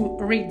 verse 2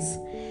 reads,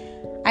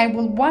 I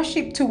will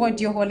worship toward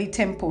your holy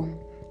temple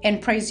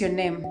and praise your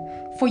name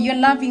for your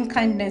loving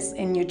kindness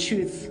and your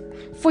truth.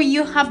 For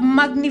you have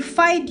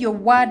magnified your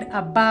word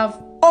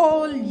above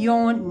all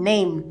your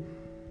name.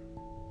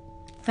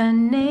 The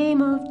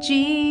name of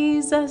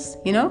Jesus.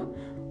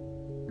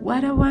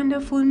 What a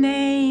wonderful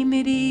name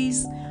it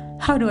is.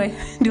 How do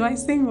I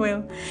sing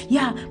well?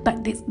 Yeah,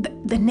 but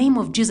the name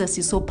of Jesus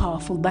is so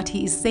powerful, but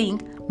He is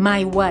saying,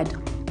 my word,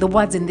 the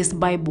words in this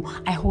Bible,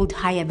 I hold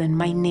higher than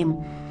my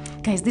name.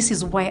 Guys, this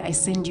is why I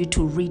send you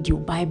to read your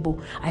Bible.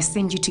 I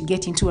send you to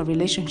get into a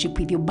relationship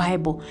with your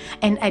Bible.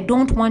 And I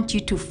don't want you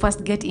to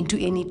first get into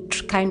any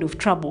kind of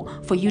trouble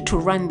for you to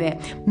run there.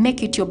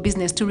 Make it your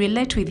business to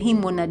relate with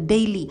Him on a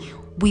daily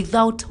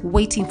without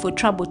waiting for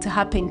trouble to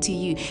happen to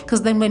you.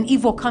 Because then when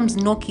evil comes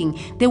knocking,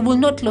 they will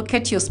not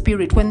locate your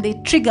spirit. When they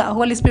trigger a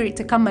Holy Spirit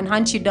to come and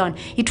hunt you down,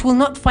 it will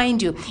not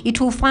find you. It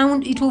will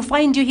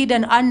find you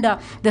hidden under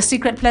the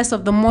secret place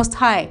of the Most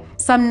High.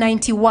 Psalm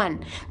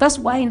 91. That's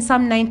why in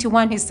Psalm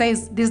 91 He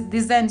says,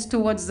 this ends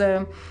towards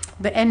the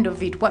end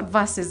of it. What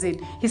verse is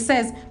it? He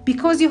says,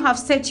 because you have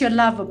set your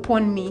love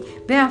upon me,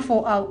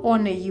 therefore I'll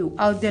honor you.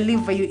 I'll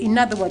deliver you. In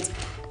other words,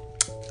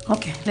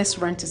 okay, let's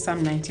run to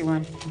Psalm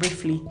 91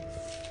 briefly.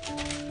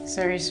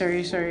 Sorry.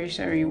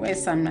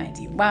 Where's Psalm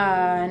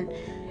 91?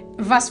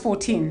 Verse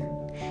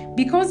 14.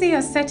 Because He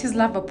has set His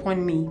love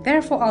upon me,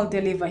 therefore I'll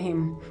deliver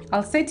him.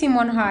 I'll set him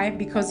on high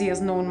because he has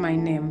known my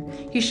name.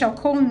 He shall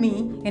call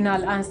me and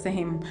I'll answer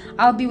him.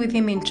 I'll be with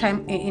him in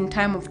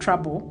time of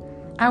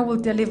trouble. I will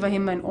deliver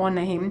him and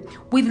honor him.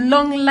 With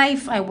long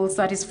life I will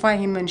satisfy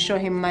him and show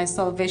him my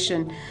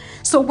salvation.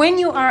 So when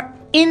you are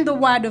in the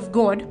word of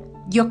God,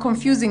 you're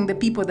confusing the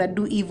people that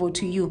do evil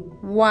to you.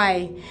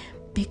 Why?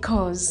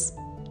 Because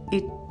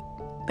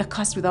the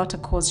curse without a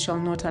cause shall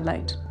not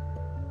alight.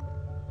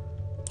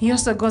 He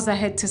also goes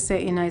ahead to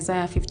say in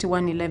Isaiah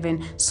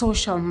 51:11, so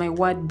shall my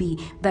word be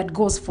that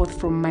goes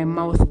forth from my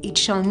mouth. It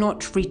shall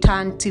not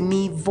return to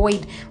me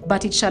void,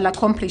 but it shall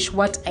accomplish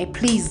what I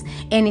please,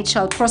 and it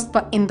shall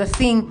prosper in the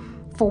thing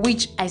for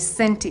which I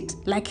sent it.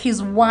 Like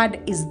His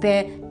word is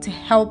there to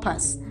help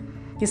us.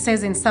 He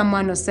says in Psalm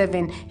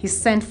 107, He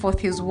sent forth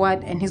His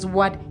word, and His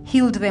word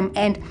healed them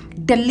and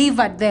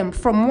delivered them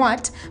from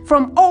what?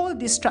 From all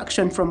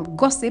destruction, from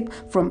gossip,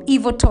 from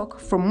evil talk,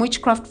 from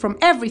witchcraft, from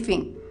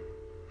everything.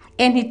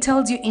 And He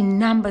tells you in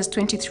Numbers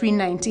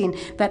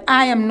 23:19 that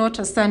I am not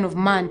a son of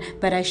man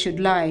that I should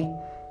lie.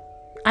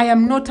 I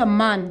am not a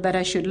man that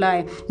I should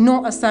lie,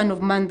 nor a son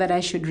of man that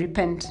I should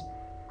repent.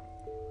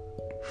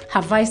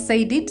 Have I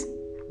said it?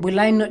 Will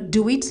I not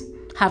do it?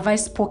 Have I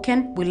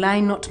spoken? Will I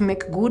not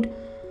make good?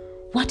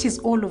 What is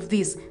all of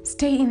this?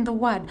 Stay in the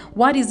word.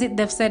 What is it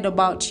they've said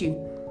about you?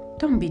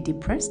 Don't be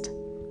depressed.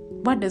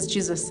 What does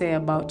Jesus say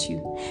about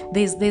you?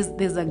 There's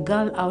a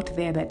girl out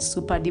there that's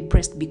super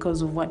depressed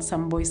because of what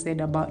some boy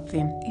said about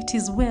them. It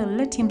is well,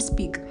 let him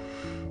speak.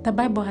 The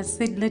Bible has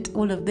said, let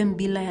all of them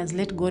be liars,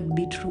 let God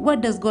be true.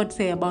 What does God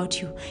say about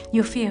you?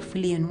 You're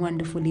fearfully and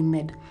wonderfully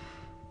made.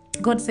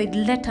 God said,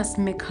 let us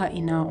make her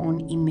in our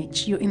own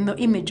image. You're in the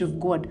image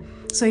of God.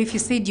 So if He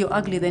said you're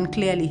ugly, then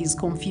clearly He's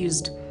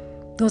confused.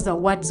 Those are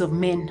words of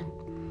men.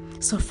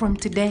 So from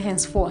today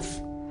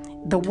henceforth,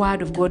 the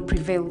word of God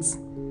prevails.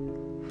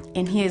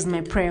 And here's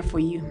my prayer for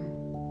you.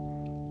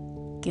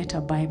 Get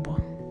a Bible.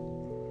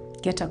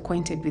 Get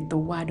acquainted with the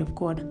word of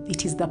God.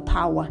 It is the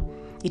power.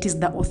 It is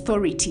the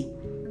authority.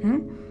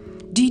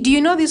 Do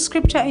you know this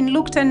scripture in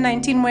Luke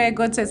 10:19 where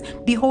God says,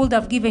 "Behold,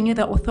 I've given you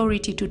the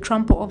authority to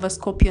trample over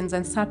scorpions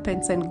and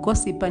serpents and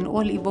gossip and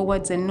all evil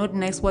words and not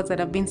nice words that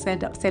have been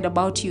said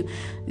about you,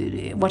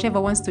 whatever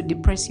wants to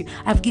depress you.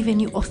 I've given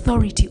you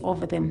authority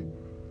over them.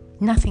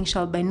 Nothing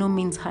shall by no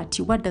means hurt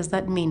you." What does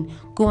that mean?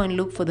 Go and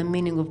look for the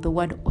meaning of the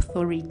word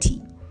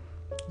authority.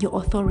 Your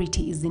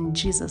authority is in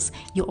Jesus.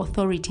 Your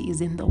authority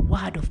is in the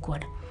Word of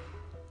God.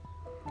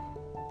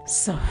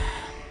 So,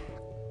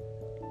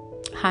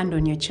 hand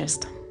on your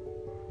chest.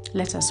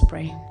 Let us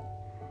pray.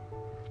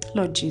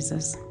 Lord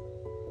Jesus,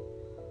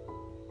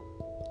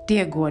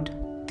 dear God,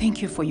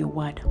 thank you for your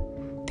word.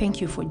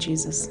 Thank you for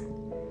Jesus.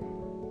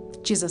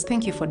 Jesus,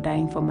 thank you for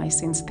dying for my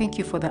sins. Thank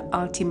you for the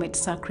ultimate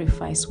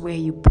sacrifice where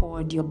you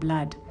poured your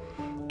blood.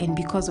 And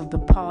because of the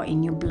power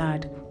in your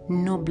blood,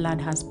 no blood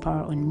has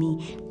power on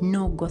me.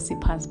 No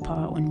gossip has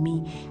power on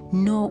me.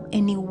 No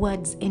any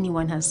words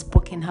anyone has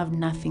spoken have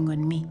nothing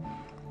on me.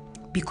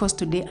 Because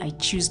today I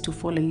choose to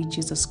follow you,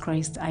 Jesus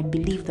Christ. I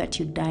believe that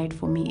you died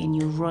for me and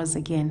you rose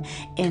again.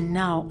 And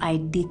now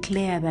I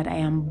declare that I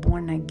am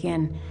born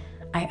again.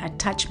 I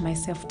attach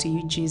myself to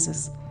you,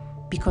 Jesus,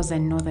 because I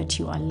know that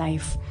you are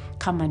life.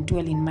 Come and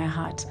dwell in my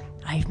heart.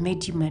 I've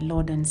made you my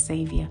Lord and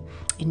Savior.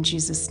 In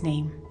Jesus'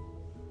 name.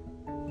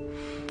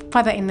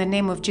 Father, in the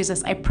name of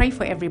Jesus, I pray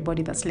for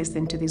everybody that's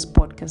listening to this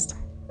podcast.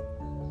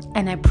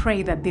 And I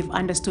pray that they've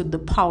understood the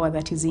power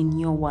that is in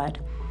your word.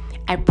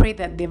 I pray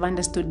that they've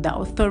understood the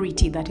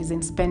authority that is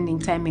in spending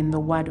time in the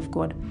Word of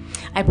God.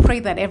 I pray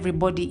that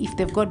everybody, if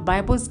they've got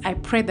Bibles, I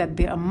pray that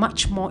they are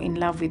much more in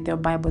love with their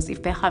Bibles.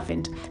 If they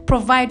haven't,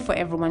 provide for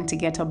everyone to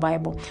get a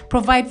Bible.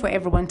 Provide for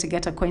everyone to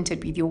get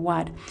acquainted with your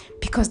Word,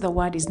 because the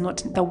world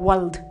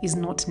is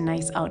not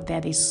nice out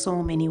there. There's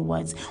so many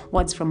words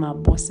from our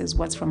bosses,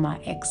 words from our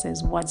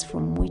exes, words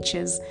from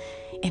witches.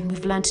 And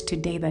we've learned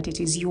today that it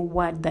is your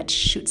Word that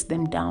shoots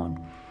them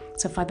down.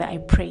 So, Father, I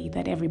pray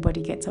that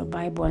everybody gets a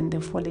Bible and they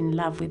fall in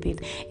love with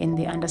it and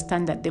they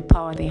understand that the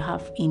power they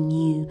have in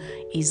you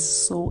is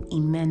so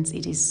immense,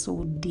 it is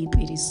so deep,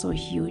 it is so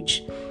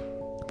huge.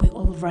 We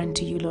all run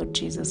to you, Lord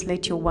Jesus.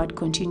 Let your word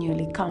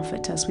continually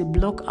comfort us. We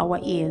block our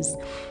ears.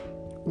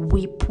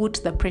 We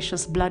put the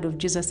precious blood of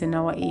Jesus in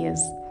our ears,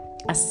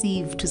 a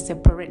sieve to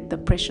separate the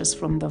precious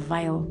from the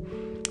vile.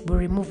 We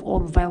remove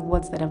all vile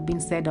words that have been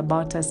said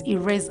about us.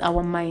 Erase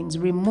our minds.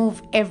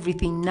 Remove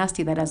everything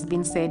nasty that has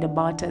been said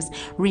about us.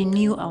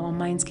 Renew our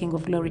minds, King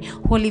of Glory.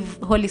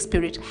 Holy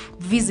Spirit,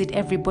 visit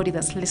everybody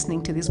that's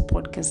listening to this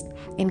podcast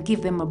and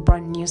give them a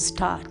brand new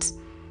start.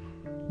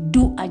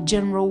 Do a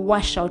general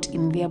washout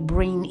in their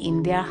brain,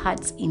 in their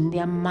hearts, in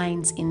their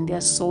minds, in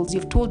their souls.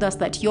 You've told us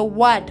that your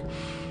word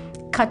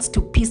cuts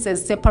to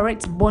pieces,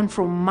 separates bone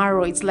from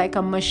marrow. It's like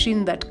a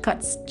machine that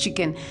cuts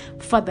chicken.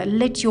 Father,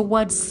 let your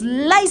word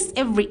slice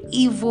every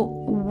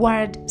evil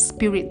word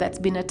spirit that's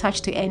been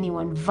attached to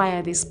anyone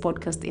via this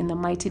podcast in the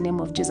mighty name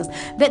of Jesus.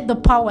 Let the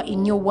power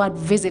in your word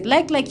visit,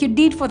 like you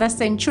did for the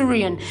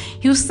centurion.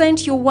 You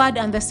sent your word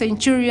and the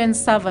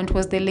centurion's servant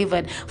was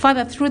delivered.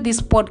 Father, through this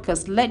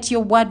podcast, let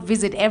your word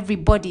visit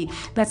everybody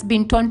that's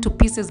been torn to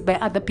pieces by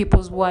other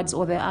people's words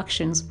or their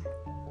actions.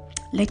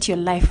 Let your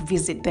life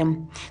visit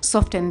them.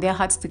 Soften their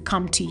hearts to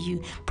come to you.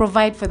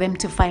 Provide for them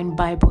to find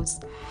Bibles.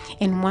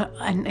 And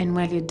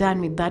while you're done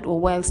with that, or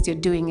whilst you're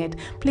doing it,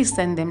 please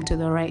send them to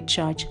the right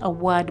church, a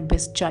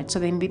word-based church, so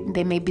they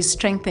may be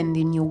strengthened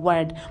in your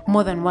word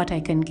more than what I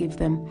can give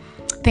them.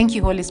 Thank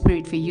you, Holy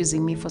Spirit, for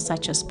using me for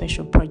such a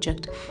special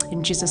project.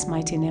 In Jesus'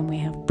 mighty name we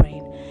have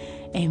prayed.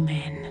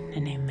 Amen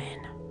and amen.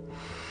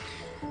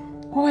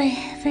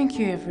 Thank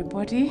you,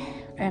 everybody.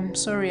 I'm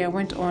sorry I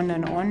went on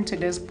and on.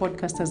 Today's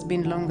podcast has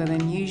been longer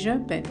than usual,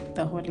 but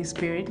the Holy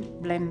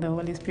Spirit, blame the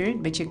Holy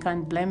Spirit, but you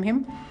can't blame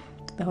him.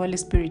 The Holy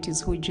Spirit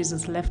is who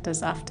Jesus left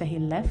us after he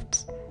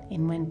left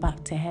and went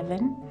back to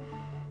heaven.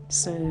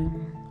 So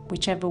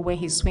whichever way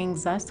he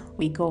swings us,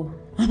 we go.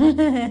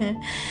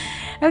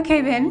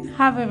 Okay then,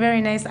 have a very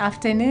nice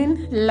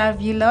afternoon.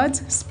 Love you, Lord.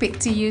 Speak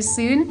to you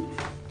soon.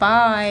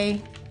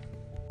 Bye.